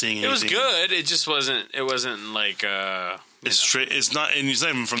 I'm not seeing anything. It was good. It just wasn't. It wasn't like. It's straight. It's not, and it's not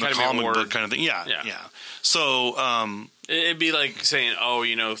even from Academy the comic book kind of thing. Yeah. So it'd be like saying, "Oh,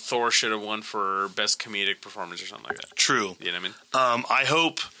 Thor should have won for best comedic performance or something like that." True. You know what I mean? I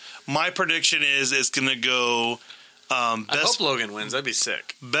hope. My prediction is it's going to go. I hope Logan wins. That'd be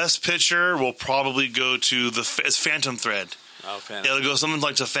sick. Best Picture will probably go to it's Phantom Thread. Oh, Phantom. It'll go something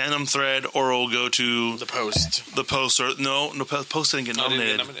like to Phantom Thread, or it'll go to The Post. The Post, or no, Post didn't get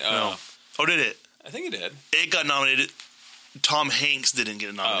nominated. No. Oh, did it? I think it did. It got nominated. Tom Hanks didn't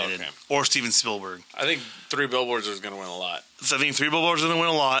get nominated, or Steven Spielberg. I think 3 Billboards was going to win a lot. So I think 3 Billboards is going to win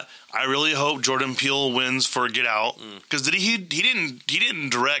a lot. I really hope Jordan Peele wins for Get Out because he didn't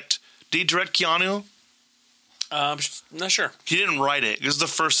direct. Did he direct Keanu? Not sure. He didn't write it. This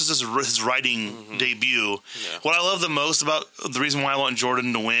is his writing debut. Yeah. What I love the most about the reason why I want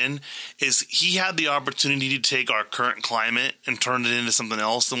Jordan to win is he had the opportunity to take our current climate and turn it into something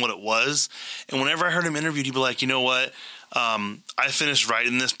else than what it was. And whenever I heard him interviewed, he'd be like, you know what? I finished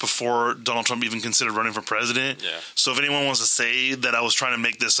writing this before Donald Trump even considered running for president. Yeah. So if anyone wants to say that I was trying to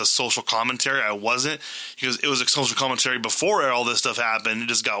make this a social commentary, I wasn't. Because it was a social commentary before all this stuff happened. It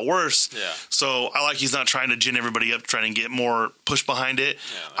just got worse. Yeah. So I like he's not trying to gin everybody up, trying to get more push behind it.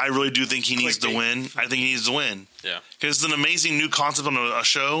 Yeah, I really do think he needs to win. I think he needs to win. Yeah. Because it's an amazing new concept on a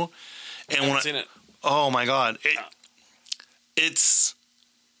show. And I haven't seen it. Oh my God. It's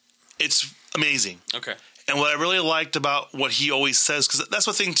amazing. Okay. And what I really liked about what he always says, because that's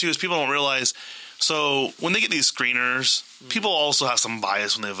the thing too, is people don't realize So when they get these screeners, people also have some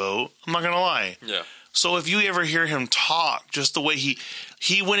bias when they vote. I'm not going to lie. Yeah. So if you ever hear him talk, just the way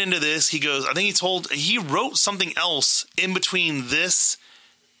he went into this, he goes, I think he wrote something else in between this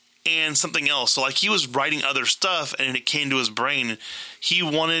and something else. So like he was writing other stuff and it came to his brain. He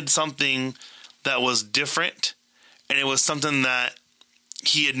wanted something that was different, and it was something that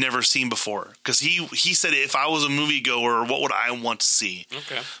he had never seen before. Because he said, if I was a moviegoer, what would I want to see?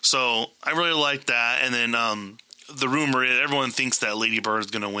 Okay. So I really like that. And then the rumor is everyone thinks that Lady Bird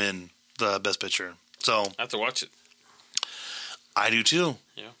is going to win the Best Picture. So I have to watch it. I do too.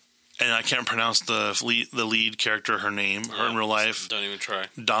 Yeah. And I can't pronounce the lead character, her name, her in real life. Don't even try.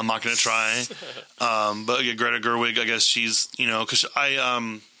 I'm not going to try. But Greta Gerwig, I guess she's, because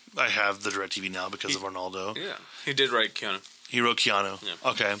I have the DirecTV now because of Arnaldo. Yeah. He did write Keanu. He wrote Keanu.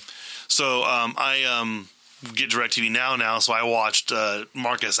 Yeah. Okay. So I get DirecTV now, so I watched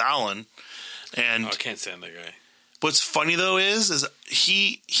Marcus Allen. And I can't stand that guy. What's funny though is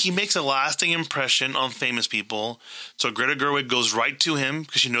he makes a lasting impression on famous people. So Greta Gerwig goes right to him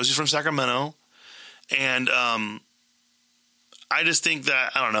because she knows he's from Sacramento, and I just think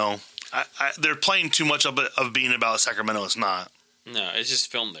that I don't know. They're playing too much of being about Sacramento. It's not. No, it's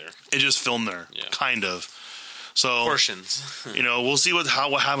just filmed there. It's just filmed there, kind of. So portions. We'll see what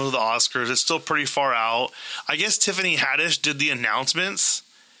happens with the Oscars. It's still pretty far out. I guess Tiffany Haddish did the announcements.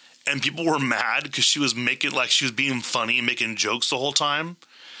 And people were mad because she was making she was being funny and making jokes the whole time.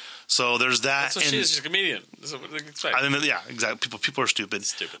 So there's that. That's what she is. She's a comedian. That's what they expect. I mean, yeah, exactly. People are stupid.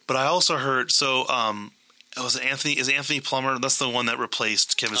 But I also heard it was Anthony Plummer. That's the one that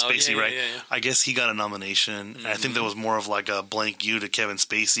replaced Kevin Spacey, right? Yeah. I guess he got a nomination. And I think that was more of like a blank you to Kevin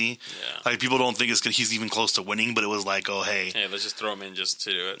Spacey. Yeah. Like people don't think he's even close to winning, but it was like, oh hey, let's just throw him in just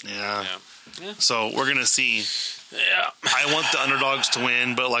to do it. Yeah. So we're gonna see. Yeah. I want the underdogs to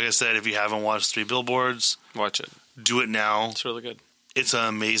win, but like I said, if you haven't watched Three Billboards, watch it. Do it now. It's really good. It's an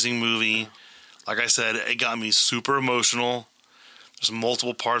amazing movie. Yeah. Like I said, it got me super emotional. There's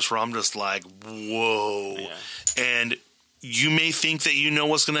multiple parts where I'm just like, whoa. Yeah. And you may think that you know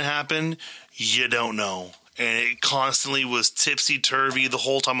what's going to happen. You don't know. And it constantly was tipsy-turvy the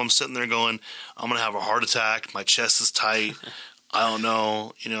whole time I'm sitting there going, I'm going to have a heart attack. My chest is tight. I don't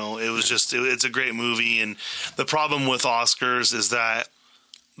know. It was just, it's a great movie. And the problem with Oscars is that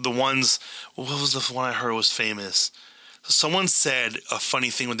the ones, what was the one I heard was famous? Someone said a funny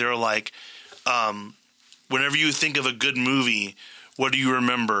thing when they were like, whenever you think of a good movie, what do you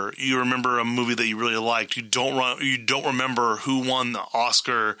remember? You remember a movie that you really liked. You don't remember who won the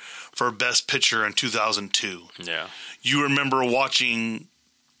Oscar for Best Picture in 2002. Yeah. You remember watching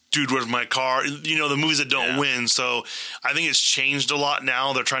Dude, Where's My Car? The movies that don't win. So I think it's changed a lot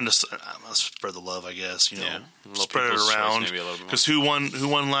now. They're trying to spread the love, I guess. Spread it around. Because who won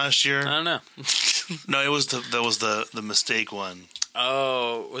last year? I don't know. No, that was the mistake one.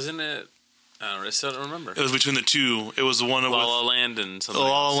 Oh, wasn't it? I still don't remember. It was between the two. It was the one with La La Land and something.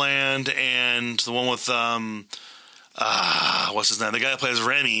 La La Land and the one with what's his name? The guy that plays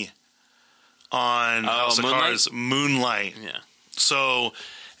Remy on House of Cards, Moonlight. Yeah. So.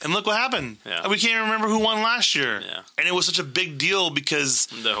 And look what happened. Yeah. We can't remember who won last year. Yeah. And it was such a big deal because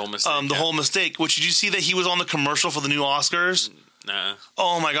the whole mistake. Whole mistake. Which, did you see that he was on the commercial for the new Oscars? Nah.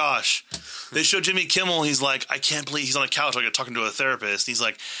 Oh my gosh. They showed Jimmy Kimmel. He's like, I can't believe he's on a couch like talking to a therapist. He's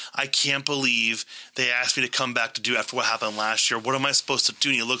like, I can't believe they asked me to come back to do after what happened last year. What am I supposed to do?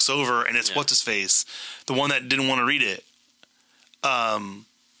 And he looks over and it's what's his face? The one that didn't want to read it.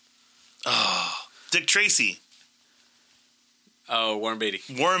 Dick Tracy. Oh, Warren Beatty.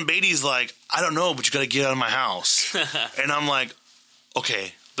 Warren Beatty's like, I don't know, but you got to get out of my house. And I'm like,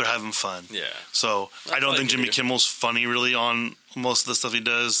 okay, they're having fun. Yeah. So I don't think Jimmy Kimmel's funny really on most of the stuff he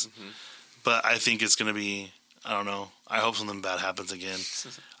does. Mm-hmm. But I think it's going to be, I don't know. I hope something bad happens again.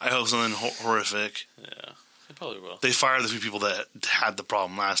 I hope something horrific. Yeah, it probably will. They fired the few people that had the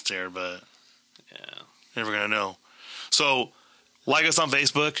problem last year, but never going to know. So like us on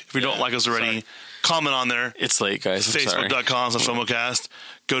Facebook. If you don't like us already, comment on there. It's late, guys. Facebook.com/FOMOcast.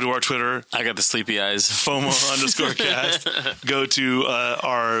 Go to our Twitter. I got the sleepy eyes. FOMO_cast. Go to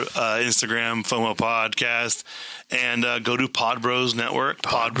our Instagram, FOMO Podcast. And go to Podbros Network,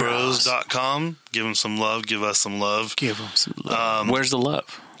 podbros.com. Give them some love. Give us some love. Give them some love. Where's the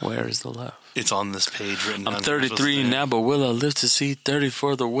love? Where is the love? It's on this page written down. I'm 33 now, but will I live to see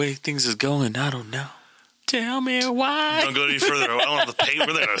 34 the way things is going? I don't know. Tell me why. Don't go any further. I don't have the paint.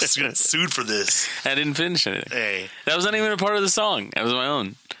 We're going to get sued for this. I didn't finish anything. Hey. That wasn't even a part of the song. That was my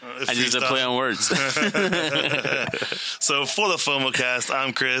own. I just had to play on words. So for the FOMOcast,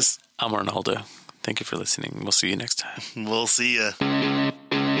 I'm Chris. I'm Arnaldo. Thank you for listening. We'll see you next time. We'll see you.